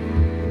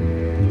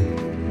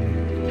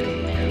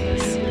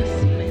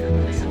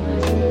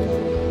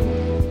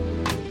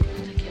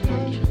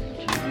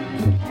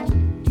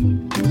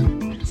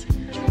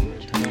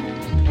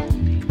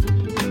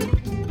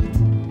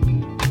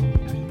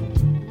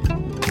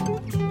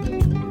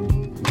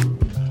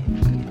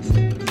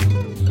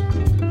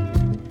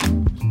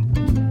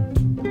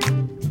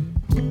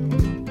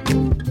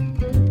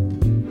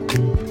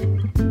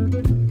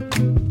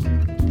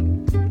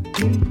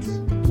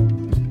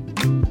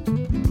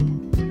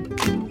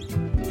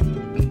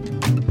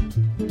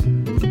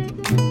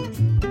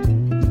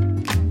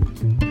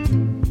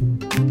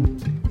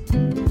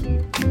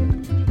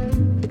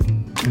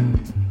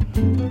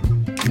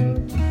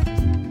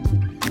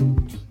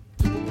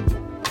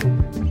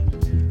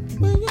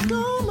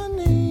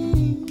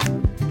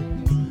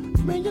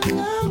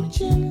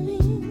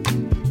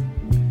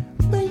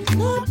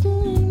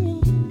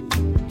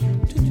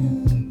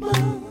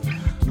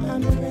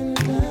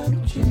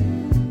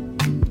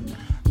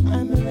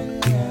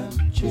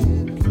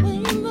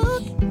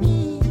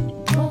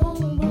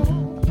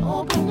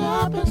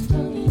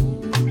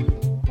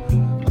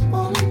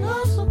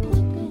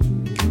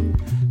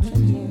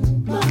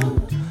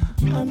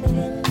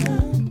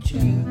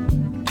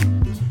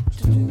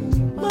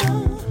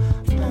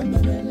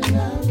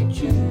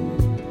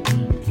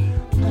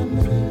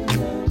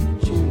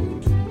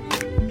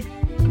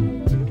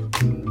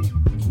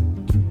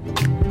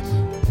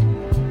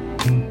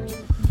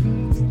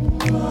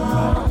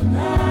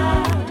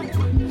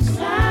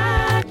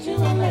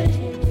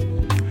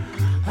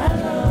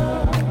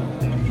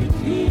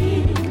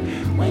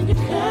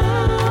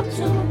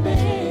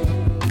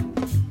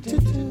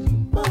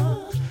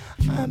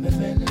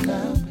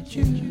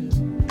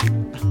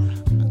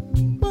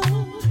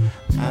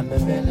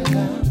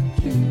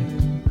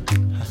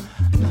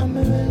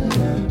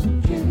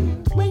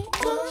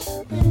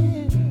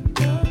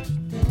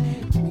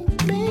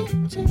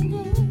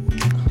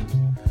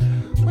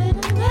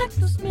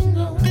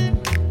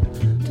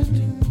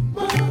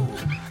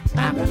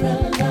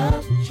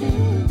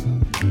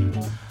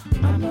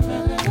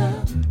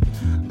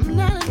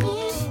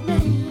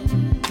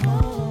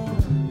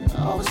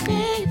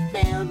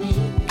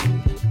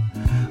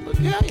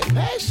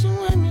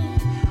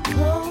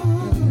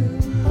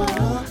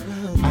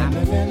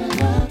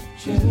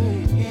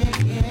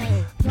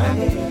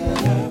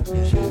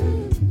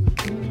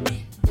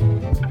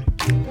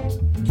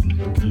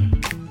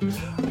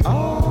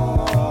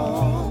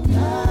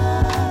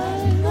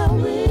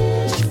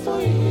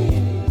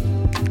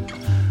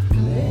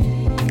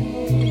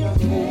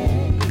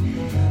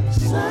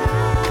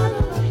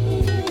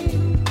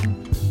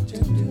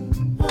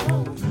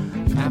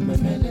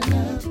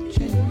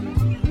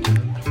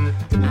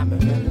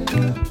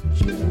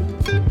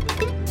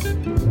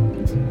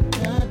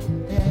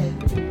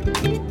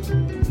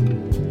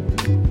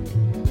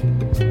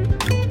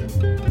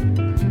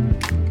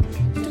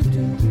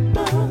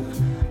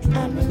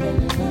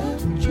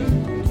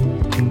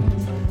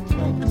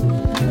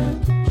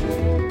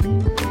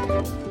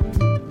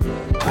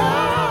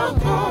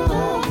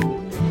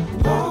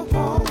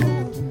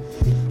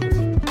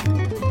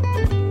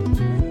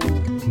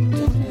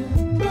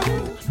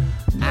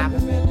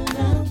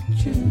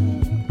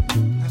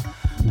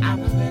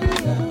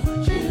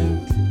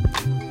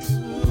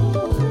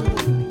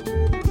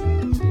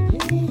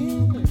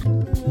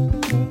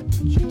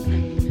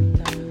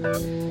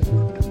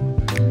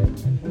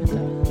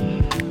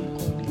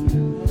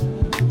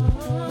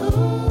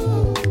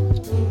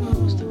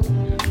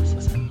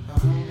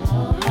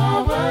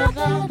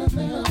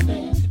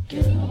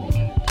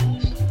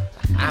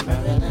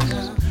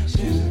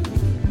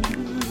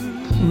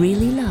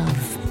 Really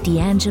Love,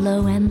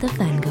 D'Angelo and the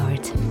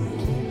Vanguard.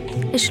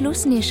 Ich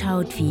schlossen ihr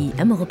schaut wie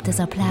immer op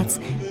dieser Platz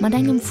mat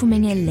engem vu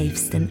menge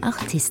liebsten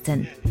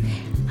Artisten.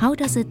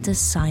 Haut as it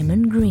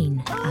Simon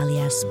Green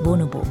alias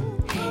Bonobo.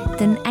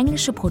 Den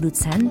englische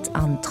Produzent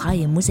an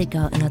 3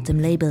 Musiker ënner dem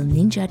Label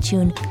Ninja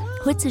Tune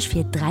huet sich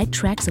fir 3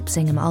 Tracks op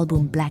segem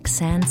Album Black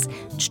Sands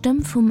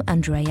d'Stëmm vum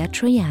Andreya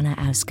Triana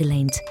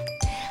ausgelehnt.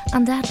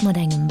 An dat mat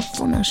engem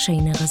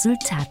wunderschöne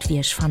Resultat wie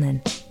ich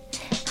fannen.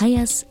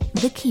 Heiers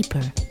The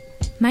Keeper.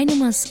 Mein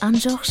Nummers am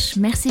George,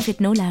 merci fir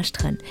no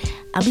lauschtren.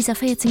 A bis a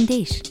 14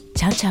 Dich.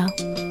 Ciao ciao.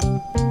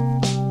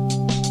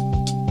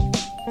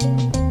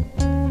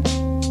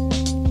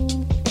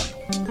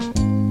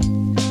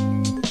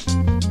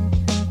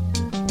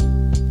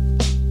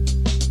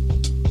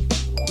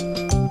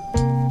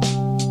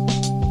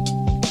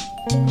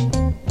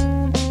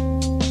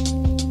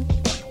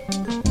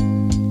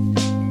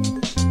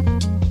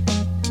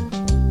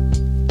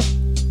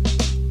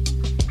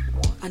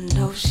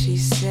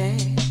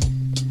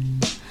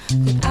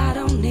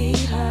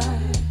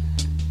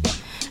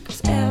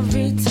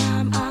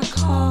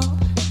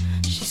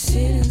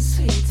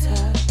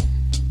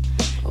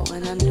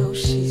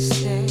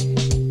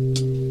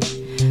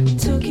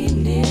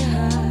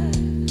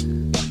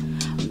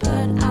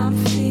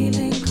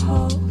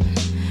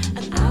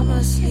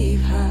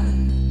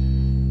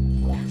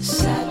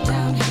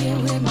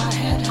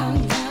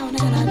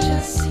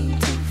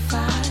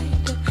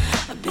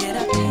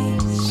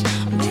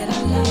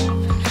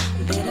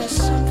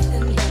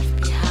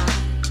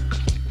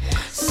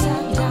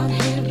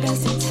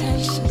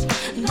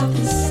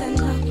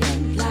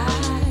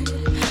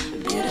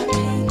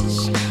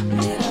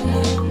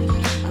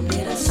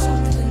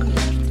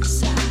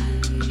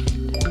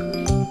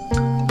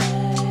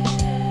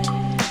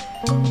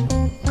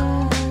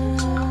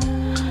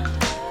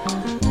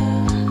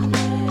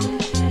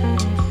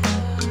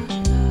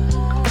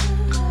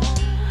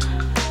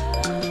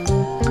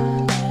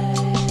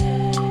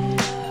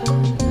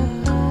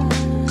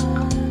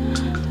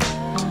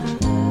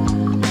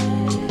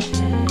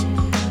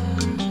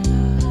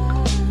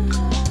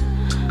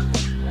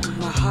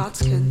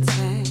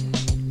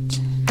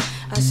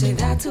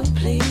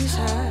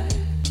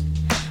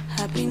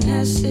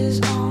 Happiness is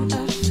on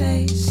her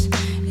face.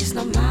 It's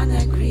not mine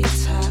that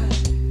greets her.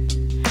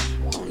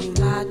 Only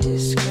my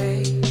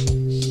disgrace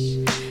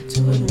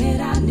to admit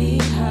I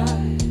need her.